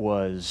if it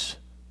was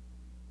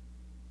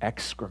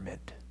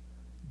excrement,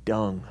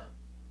 dung.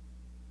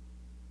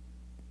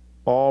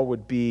 All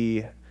would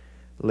be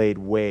laid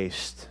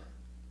waste.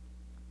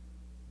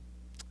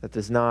 That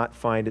does not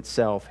find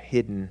itself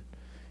hidden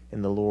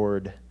in the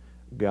Lord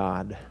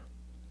God.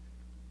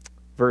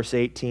 Verse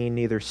 18,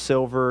 neither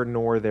silver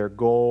nor their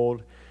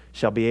gold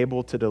shall be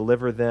able to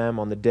deliver them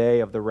on the day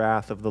of the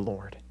wrath of the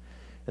Lord.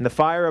 In the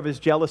fire of his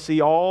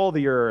jealousy, all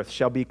the earth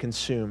shall be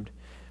consumed.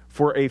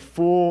 For a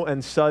full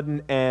and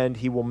sudden end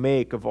he will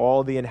make of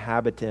all the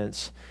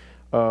inhabitants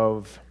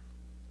of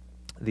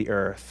the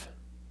earth.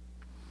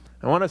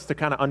 I want us to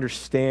kind of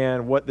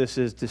understand what this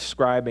is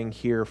describing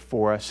here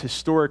for us,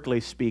 historically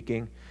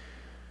speaking.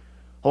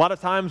 A lot of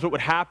times what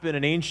would happen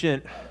in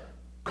ancient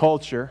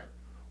culture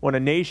when a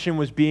nation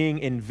was being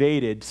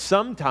invaded,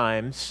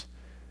 sometimes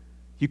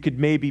you could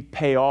maybe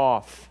pay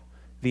off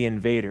the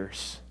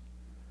invaders.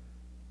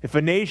 If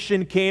a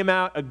nation came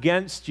out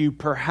against you,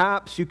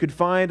 perhaps you could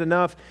find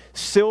enough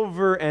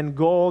silver and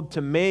gold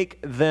to make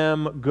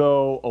them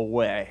go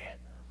away.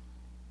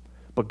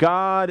 But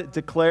God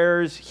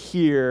declares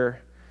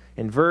here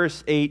in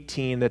verse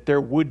 18 that there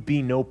would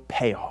be no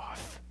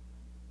payoff.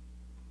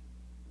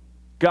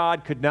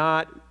 God could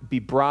not be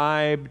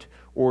bribed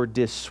or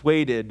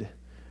dissuaded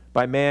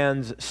by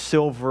man's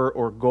silver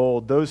or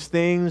gold. Those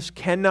things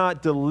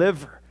cannot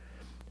deliver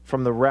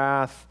from the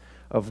wrath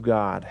of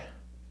God.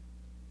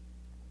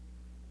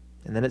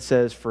 And then it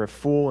says, for a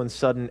full and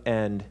sudden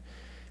end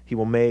he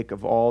will make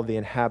of all the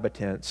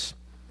inhabitants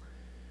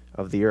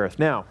of the earth.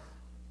 Now,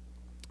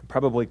 it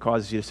probably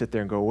causes you to sit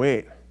there and go,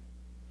 wait,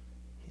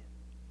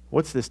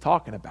 what's this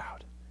talking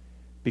about?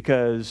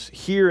 Because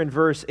here in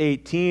verse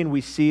 18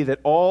 we see that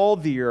all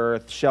the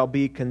earth shall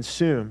be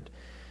consumed.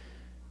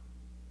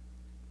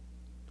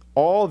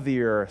 All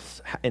the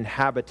earth's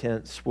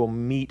inhabitants will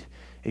meet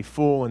a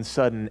full and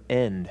sudden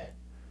end.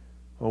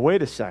 Well,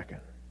 wait a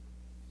second.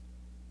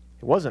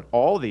 It wasn't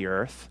all the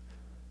earth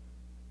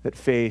that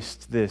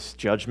faced this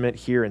judgment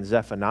here in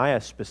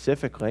Zephaniah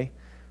specifically.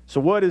 So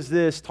what is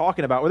this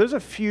talking about? Well, there's a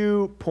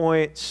few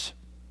points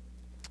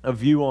of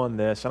view on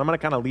this, and I'm going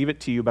to kind of leave it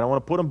to you, but I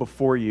want to put them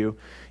before you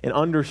in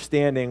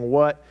understanding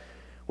what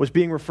was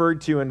being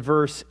referred to in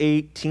verse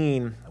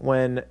 18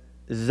 when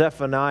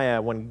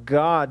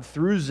God,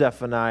 through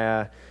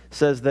Zephaniah,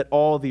 says that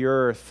all the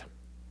earth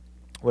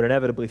would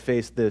inevitably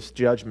face this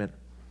judgment.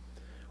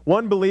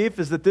 One belief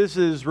is that this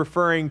is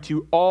referring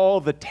to all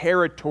the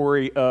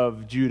territory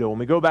of Judah. When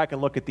we go back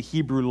and look at the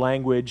Hebrew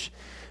language,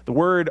 the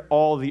word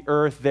all the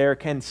earth there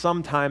can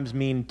sometimes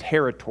mean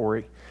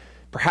territory.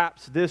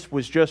 Perhaps this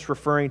was just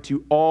referring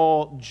to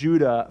all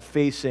Judah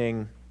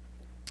facing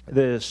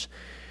this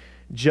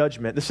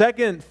judgment. The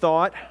second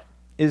thought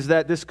is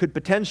that this could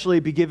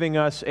potentially be giving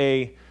us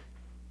a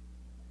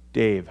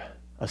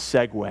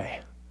segue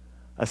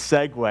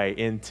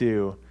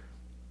into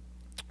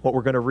what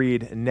we're going to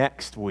read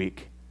next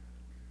week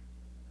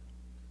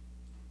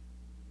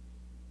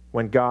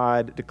when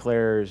God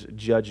declares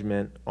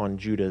judgment on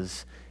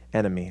Judah's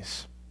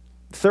enemies.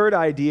 Third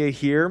idea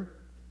here,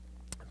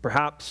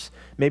 perhaps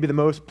maybe the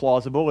most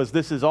plausible, is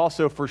this is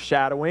also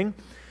foreshadowing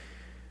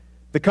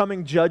the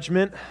coming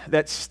judgment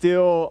that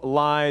still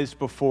lies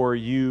before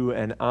you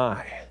and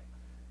I.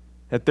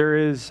 That there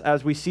is,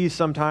 as we see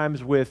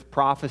sometimes with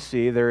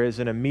prophecy, there is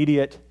an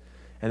immediate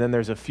and then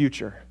there's a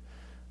future.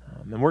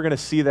 And we're going to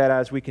see that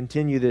as we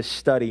continue this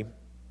study.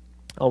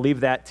 I'll leave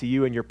that to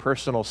you in your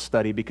personal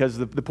study, because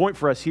the point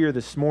for us here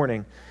this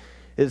morning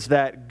is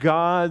that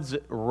God's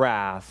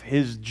wrath,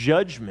 his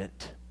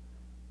judgment,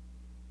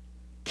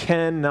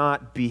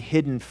 cannot be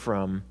hidden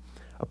from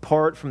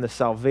apart from the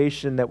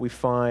salvation that we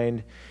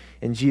find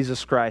in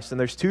Jesus Christ. And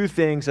there's two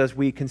things as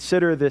we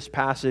consider this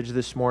passage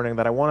this morning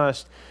that I want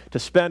us to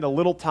spend a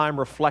little time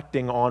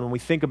reflecting on when we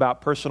think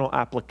about personal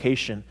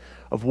application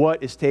of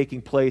what is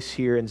taking place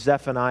here in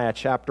Zephaniah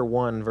chapter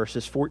 1,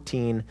 verses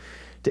 14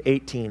 to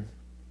 18.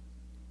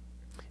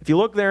 If you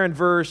look there in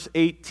verse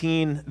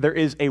 18, there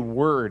is a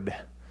word,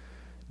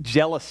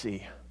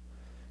 jealousy.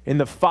 In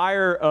the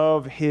fire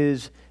of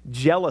his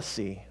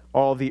jealousy,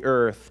 all the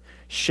earth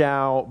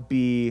shall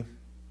be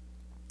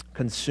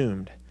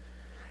consumed.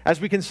 As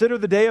we consider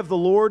the day of the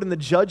Lord and the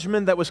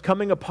judgment that was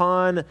coming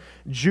upon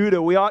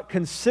Judah, we ought to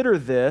consider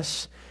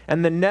this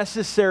and the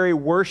necessary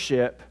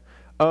worship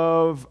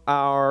of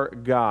our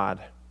God.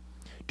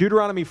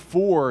 Deuteronomy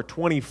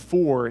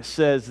 4:24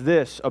 says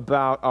this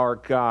about our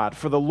God.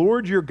 For the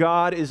Lord your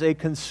God is a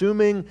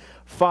consuming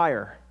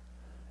fire,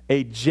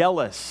 a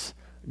jealous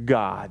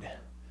God.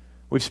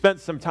 We've spent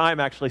some time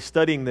actually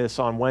studying this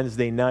on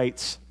Wednesday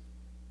nights.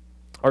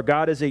 Our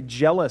God is a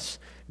jealous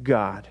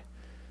God.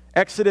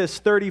 Exodus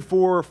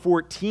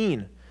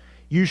 34:14,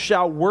 you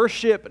shall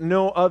worship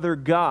no other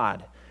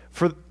God.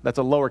 That's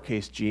a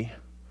lowercase g.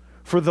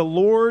 For the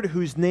Lord,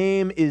 whose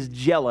name is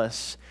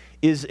jealous,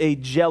 is a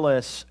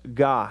jealous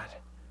God.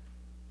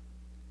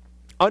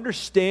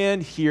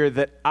 Understand here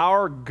that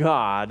our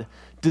God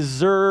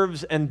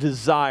deserves and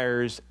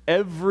desires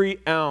every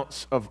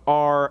ounce of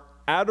our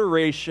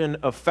adoration,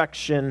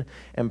 affection,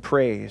 and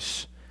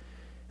praise.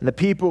 And the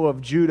people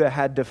of Judah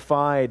had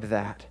defied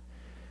that.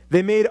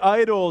 They made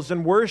idols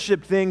and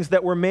worshiped things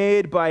that were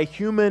made by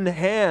human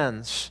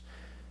hands.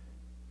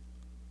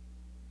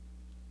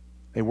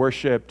 They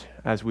worshiped,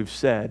 as we've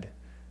said,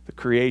 the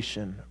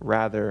creation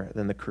rather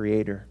than the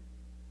Creator.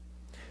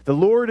 The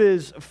Lord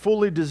is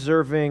fully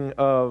deserving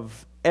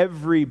of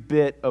every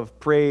bit of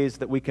praise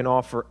that we can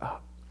offer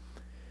up,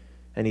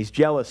 and He's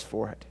jealous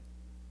for it.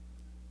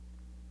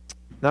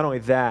 Not only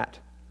that,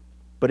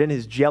 but in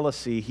His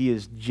jealousy, He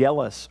is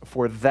jealous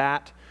for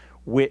that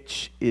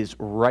which is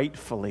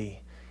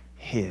rightfully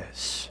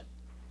His.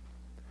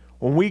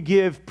 When we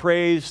give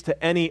praise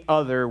to any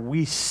other,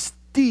 we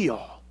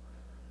steal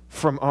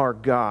from our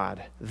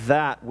God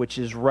that which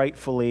is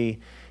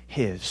rightfully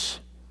His.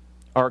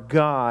 Our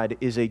God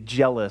is a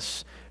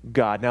jealous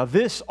God. Now,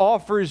 this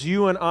offers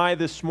you and I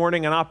this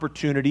morning an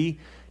opportunity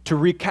to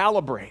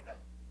recalibrate,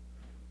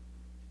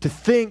 to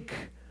think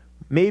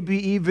maybe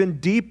even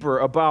deeper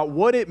about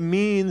what it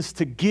means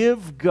to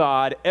give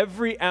God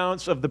every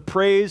ounce of the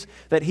praise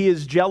that He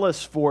is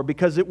jealous for,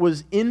 because it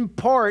was in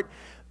part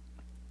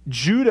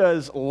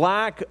Judah's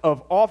lack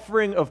of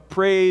offering of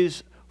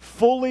praise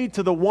fully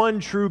to the one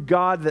true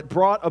God that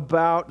brought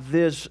about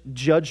this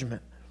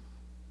judgment.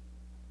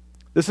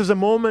 This is a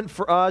moment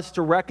for us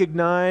to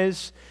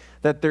recognize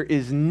that there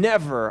is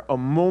never a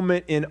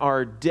moment in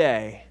our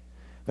day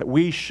that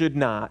we should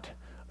not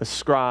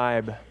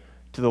ascribe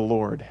to the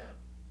Lord.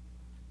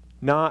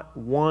 Not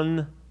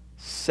 1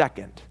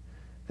 second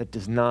that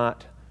does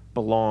not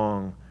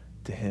belong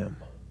to Him.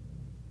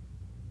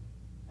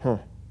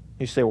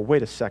 You say, well,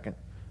 wait a second.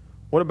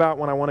 What about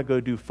when I want to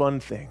go do fun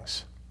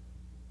things?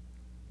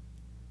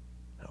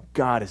 No,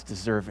 God is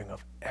deserving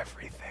of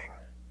everything.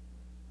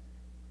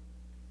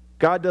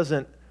 God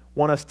doesn't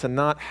want us to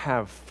not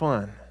have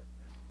fun,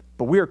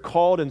 but we are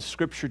called in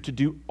Scripture to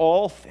do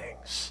all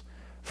things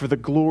for the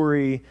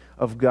glory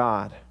of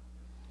God.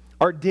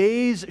 Our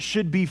days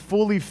should be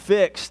fully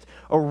fixed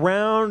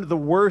around the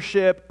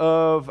worship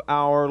of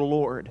our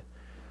Lord.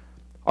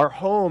 Our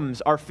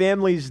homes, our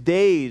families'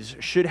 days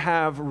should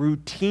have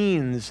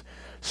routines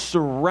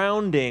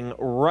surrounding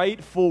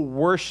rightful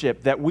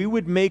worship, that we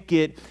would make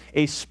it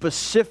a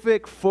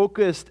specific,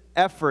 focused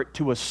effort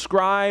to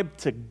ascribe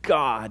to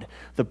God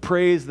the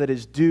praise that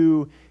is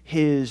due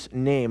His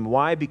name.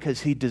 Why?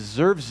 Because He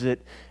deserves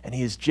it and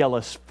He is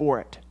jealous for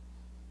it.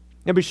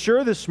 Now be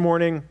sure this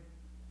morning,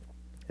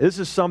 this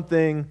is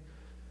something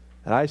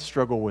that I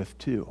struggle with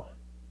too.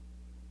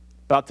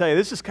 But I'll tell you,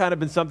 this has kind of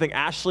been something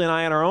Ashley and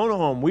I in our own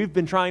home we've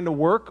been trying to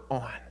work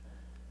on.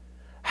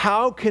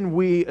 How can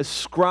we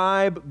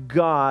ascribe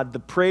God the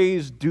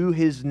praise due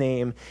His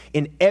name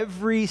in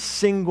every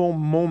single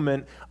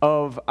moment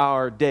of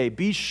our day?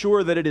 Be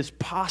sure that it is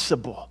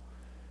possible.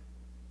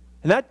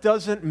 And that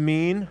doesn't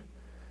mean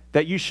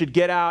that you should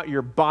get out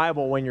your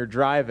Bible when you're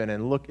driving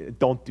and look.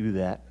 Don't do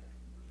that.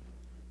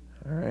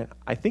 All right.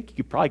 I think you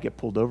could probably get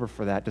pulled over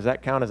for that. Does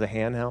that count as a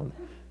handheld?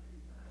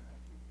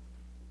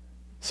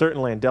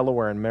 Certainly in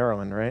Delaware and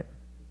Maryland, right?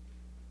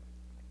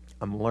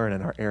 I'm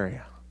learning our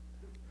area.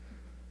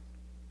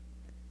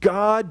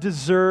 God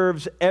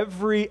deserves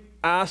every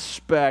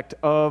aspect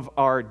of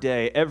our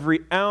day.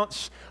 Every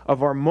ounce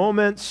of our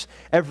moments,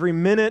 every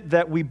minute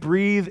that we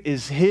breathe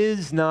is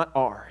His, not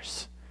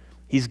ours.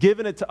 He's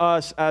given it to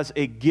us as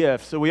a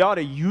gift, so we ought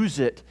to use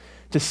it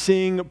to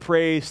sing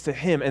praise to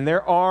Him. And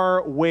there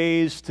are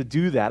ways to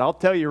do that. I'll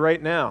tell you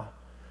right now,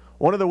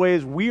 one of the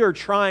ways we are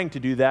trying to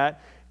do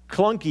that,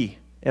 clunky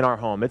in our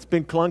home. It's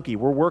been clunky.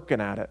 We're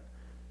working at it.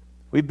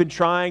 We've been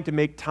trying to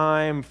make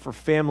time for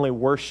family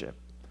worship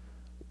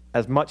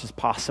as much as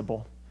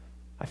possible.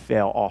 I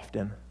fail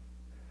often.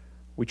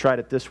 We tried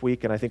it this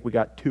week, and I think we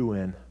got 2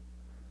 in.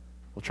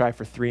 We'll try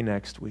for 3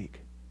 next week.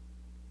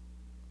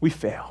 We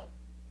fail.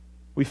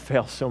 We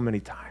fail so many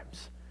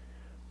times.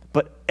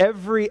 But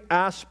every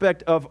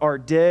aspect of our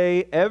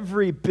day,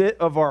 every bit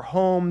of our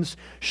homes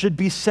should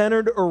be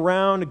centered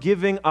around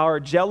giving our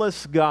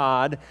jealous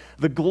God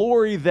the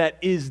glory that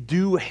is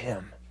due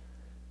Him.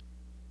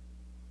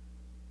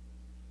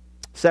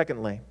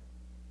 Secondly,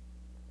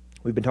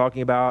 we've been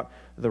talking about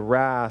the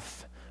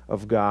wrath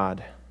of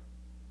God.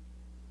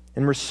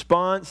 In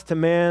response to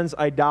man's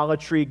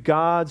idolatry,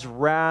 God's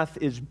wrath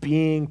is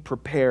being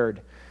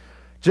prepared.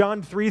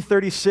 John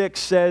 3:36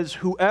 says,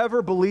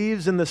 "Whoever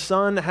believes in the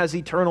Son has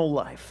eternal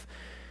life,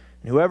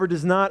 and whoever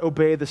does not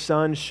obey the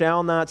Son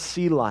shall not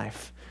see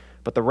life,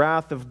 but the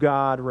wrath of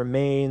God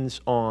remains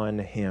on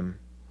him."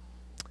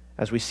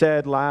 As we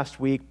said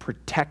last week,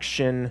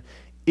 protection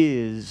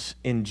is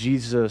in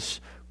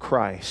Jesus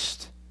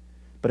Christ.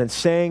 But in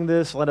saying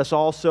this, let us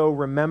also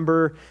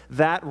remember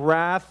that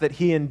wrath that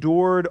he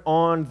endured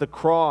on the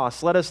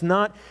cross. Let us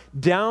not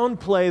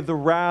downplay the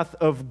wrath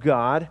of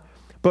God,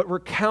 but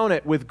recount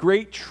it with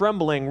great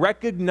trembling,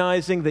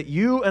 recognizing that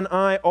you and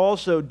I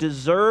also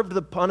deserved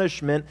the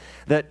punishment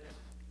that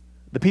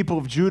the people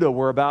of Judah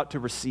were about to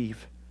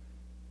receive.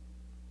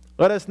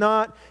 Let us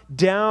not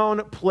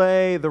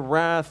downplay the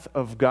wrath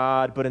of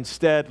God, but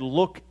instead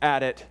look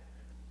at it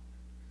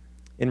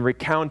in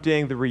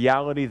recounting the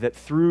reality that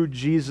through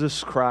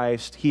Jesus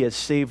Christ, he has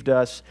saved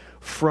us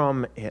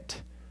from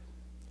it.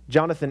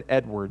 Jonathan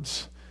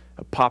Edwards,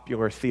 a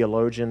popular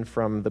theologian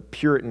from the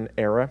Puritan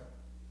era,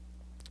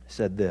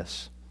 said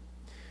this: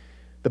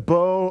 "The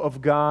bow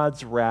of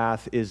God's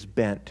wrath is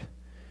bent,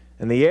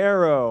 and the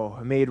arrow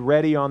made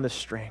ready on the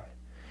string.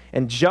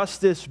 And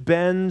justice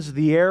bends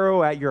the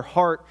arrow at your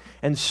heart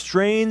and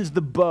strains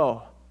the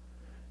bow.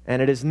 And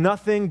it is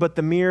nothing but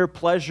the mere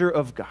pleasure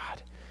of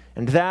God,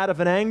 and that of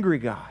an angry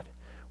God,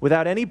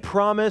 without any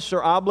promise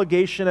or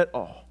obligation at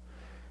all,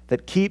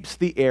 that keeps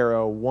the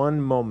arrow one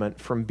moment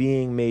from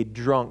being made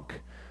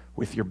drunk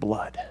with your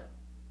blood."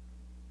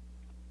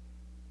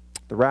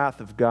 The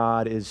wrath of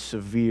God is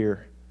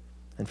severe,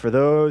 and for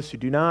those who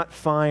do not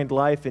find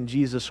life in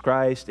Jesus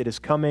Christ, it is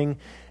coming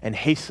and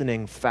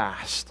hastening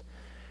fast.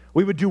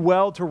 We would do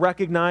well to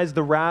recognize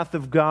the wrath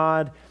of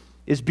God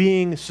is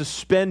being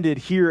suspended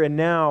here and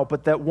now,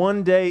 but that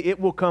one day it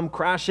will come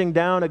crashing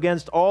down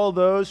against all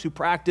those who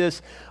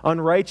practice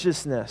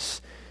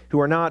unrighteousness, who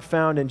are not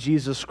found in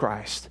Jesus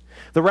Christ.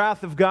 The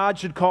wrath of God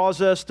should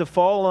cause us to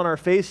fall on our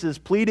faces,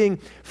 pleading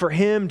for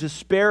him to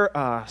spare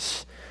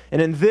us.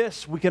 And in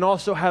this, we can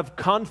also have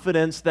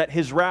confidence that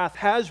his wrath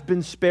has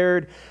been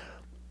spared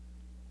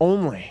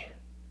only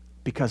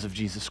because of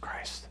Jesus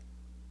Christ,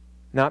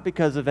 not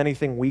because of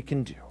anything we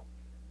can do,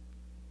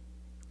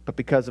 but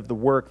because of the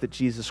work that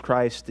Jesus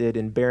Christ did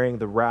in bearing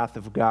the wrath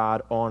of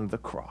God on the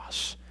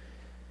cross.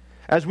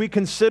 As we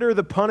consider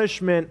the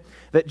punishment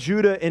that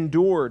Judah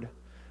endured,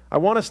 I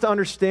want us to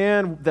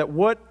understand that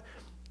what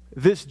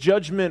this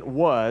judgment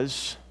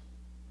was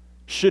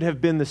should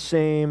have been the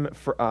same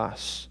for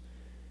us.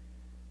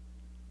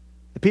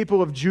 The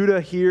people of Judah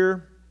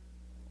here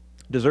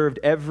deserved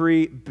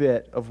every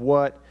bit of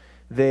what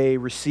they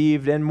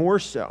received, and more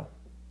so.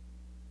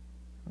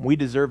 We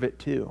deserve it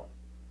too.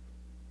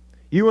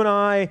 You and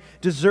I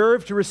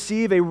deserve to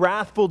receive a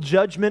wrathful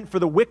judgment for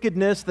the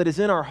wickedness that is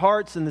in our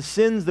hearts and the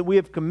sins that we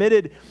have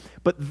committed.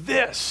 But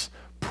this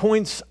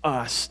points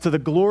us to the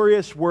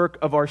glorious work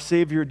of our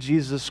Savior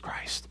Jesus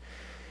Christ.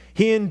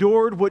 He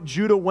endured what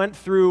Judah went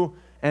through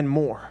and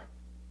more.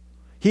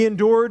 He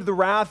endured the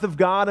wrath of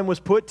God and was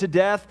put to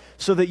death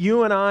so that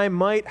you and I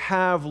might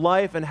have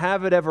life and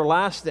have it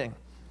everlasting.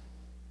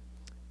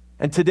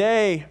 And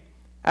today,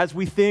 as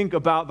we think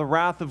about the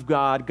wrath of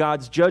God,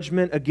 God's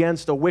judgment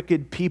against a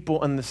wicked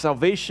people, and the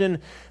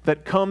salvation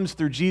that comes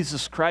through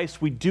Jesus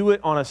Christ, we do it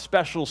on a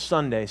special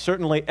Sunday.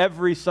 Certainly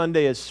every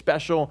Sunday is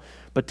special,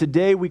 but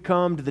today we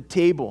come to the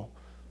table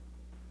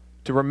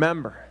to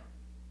remember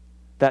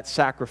that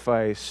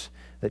sacrifice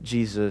that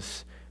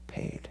Jesus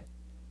paid.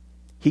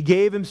 He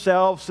gave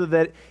himself so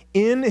that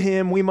in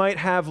him we might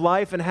have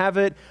life and have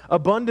it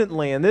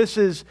abundantly, and this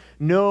is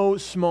no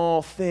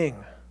small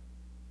thing.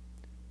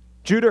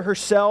 Judah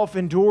herself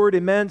endured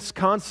immense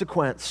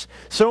consequence,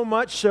 so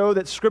much so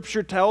that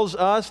Scripture tells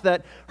us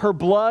that her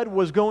blood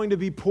was going to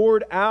be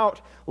poured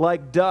out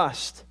like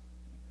dust.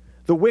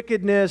 The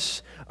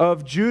wickedness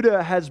of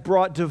Judah has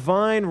brought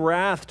divine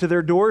wrath to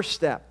their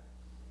doorstep,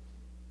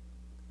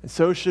 and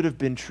so should have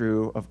been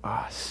true of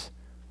us.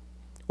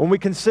 When we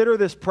consider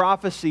this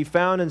prophecy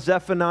found in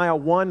Zephaniah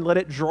 1, let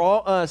it draw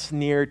us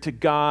near to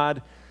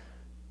God,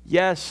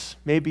 yes,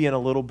 maybe in a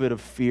little bit of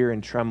fear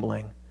and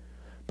trembling,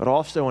 but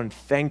also in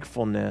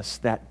thankfulness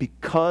that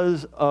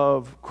because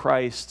of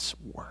Christ's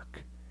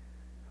work,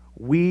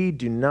 we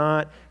do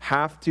not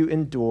have to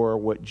endure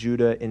what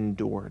Judah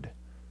endured.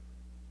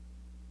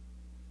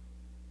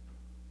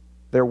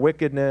 Their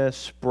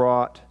wickedness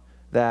brought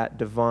that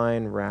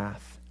divine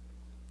wrath.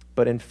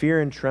 But in fear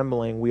and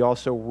trembling, we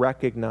also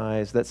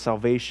recognize that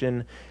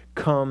salvation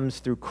comes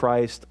through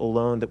Christ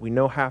alone, that we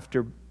no have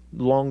to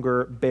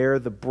longer bear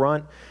the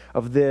brunt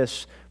of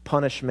this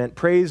punishment.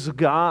 Praise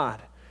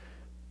God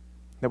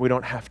that we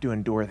don't have to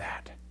endure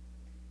that.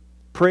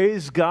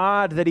 Praise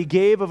God that he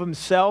gave of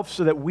himself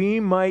so that we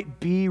might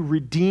be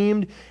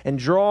redeemed and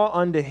draw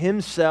unto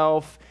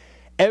himself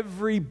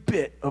every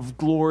bit of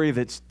glory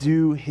that's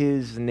due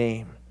his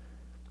name.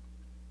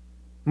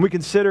 When we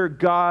consider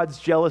God's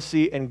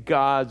jealousy and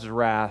God's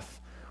wrath,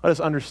 let us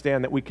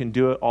understand that we can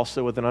do it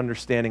also with an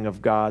understanding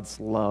of God's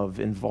love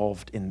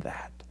involved in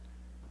that.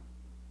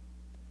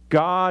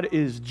 God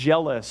is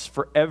jealous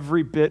for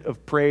every bit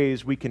of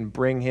praise we can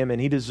bring him, and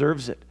he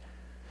deserves it.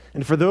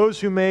 And for those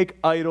who make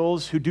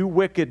idols, who do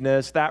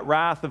wickedness, that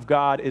wrath of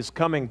God is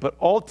coming. But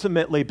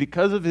ultimately,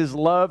 because of his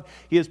love,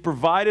 he has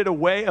provided a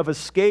way of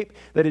escape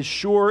that is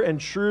sure and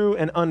true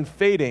and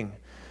unfading.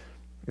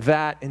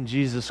 That in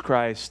Jesus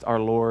Christ, our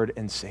Lord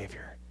and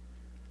Savior.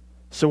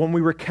 So when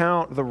we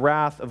recount the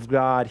wrath of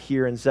God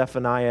here in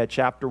Zephaniah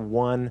chapter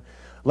 1,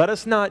 let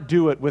us not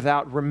do it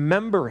without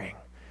remembering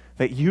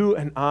that you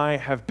and I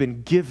have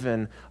been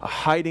given a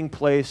hiding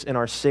place in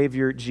our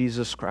Savior,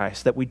 Jesus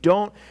Christ, that we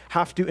don't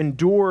have to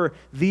endure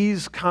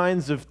these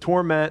kinds of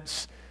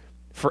torments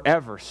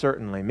forever,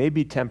 certainly,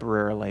 maybe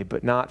temporarily,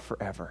 but not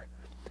forever,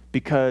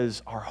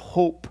 because our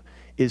hope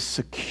is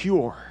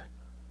secure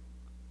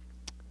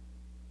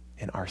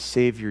in our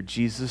Savior,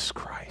 Jesus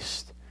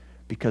Christ,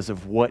 because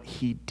of what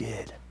he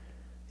did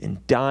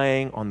in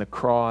dying on the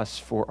cross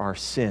for our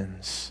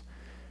sins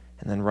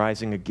and then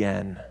rising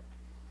again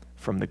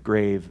from the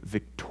grave,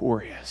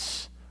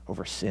 victorious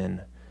over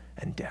sin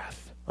and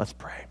death. Let's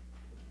pray.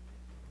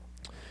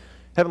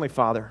 Heavenly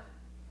Father,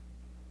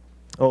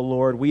 oh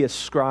Lord, we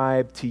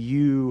ascribe to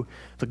you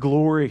the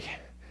glory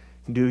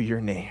due your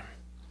name.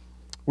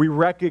 We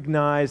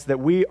recognize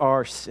that we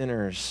are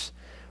sinners.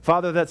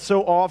 Father, that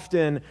so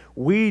often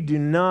we do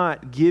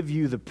not give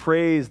you the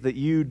praise that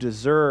you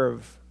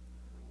deserve.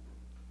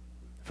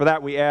 For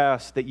that we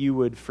ask that you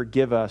would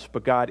forgive us.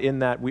 But God, in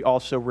that we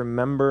also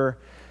remember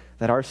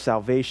that our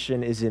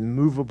salvation is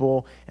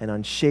immovable and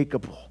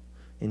unshakable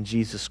in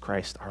Jesus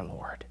Christ our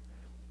Lord.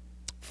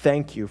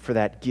 Thank you for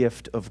that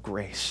gift of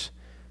grace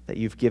that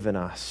you've given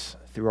us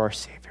through our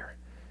Savior.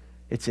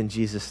 It's in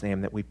Jesus' name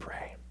that we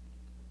pray.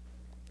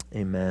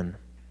 Amen.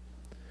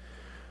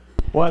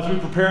 Well, as we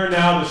prepare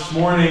now this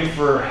morning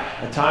for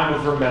a time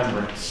of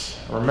remembrance,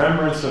 a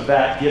remembrance of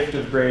that gift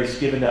of grace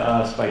given to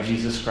us by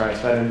Jesus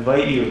Christ, I'd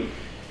invite you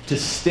to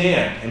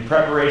stand in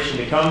preparation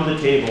to come to the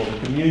table,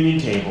 the communion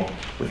table,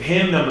 with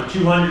hymn number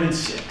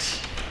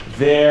 206,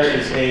 There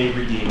is a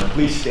Redeemer.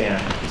 Please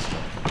stand.